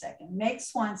chat, 1 second. Meg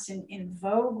Swanson in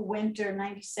Vogue Winter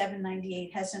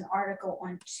 97-98 has an article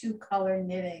on 2-color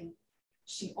knitting.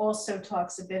 She also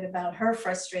talks a bit about her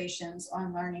frustrations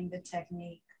on learning the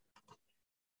technique.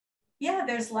 Yeah,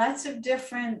 there's lots of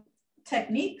different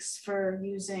techniques for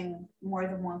using more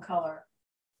than 1 color.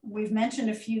 We've mentioned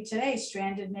a few today: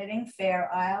 stranded knitting,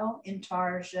 Fair Isle,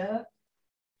 Intarsia.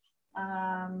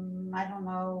 I don't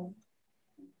know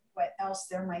what else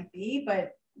there might be,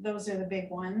 but those are the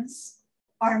big ones.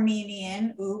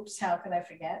 Armenian, oops, how could I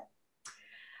forget?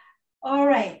 All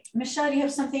right, Michelle, do you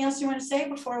have something else you want to say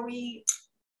before we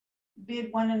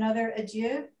bid one another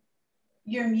adieu?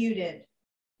 You're muted.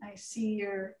 I see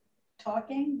you're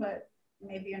talking, but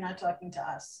maybe you're not talking to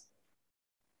us.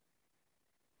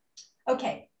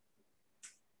 Okay.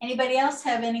 Anybody else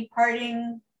have any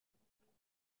parting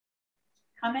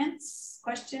comments,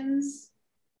 questions?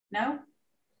 No?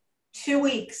 2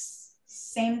 weeks,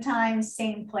 same time,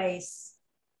 same place.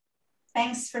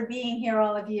 Thanks for being here,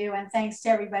 all of you, and thanks to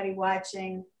everybody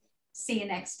watching. See you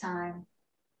next time.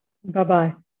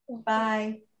 Bye-bye.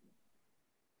 Bye.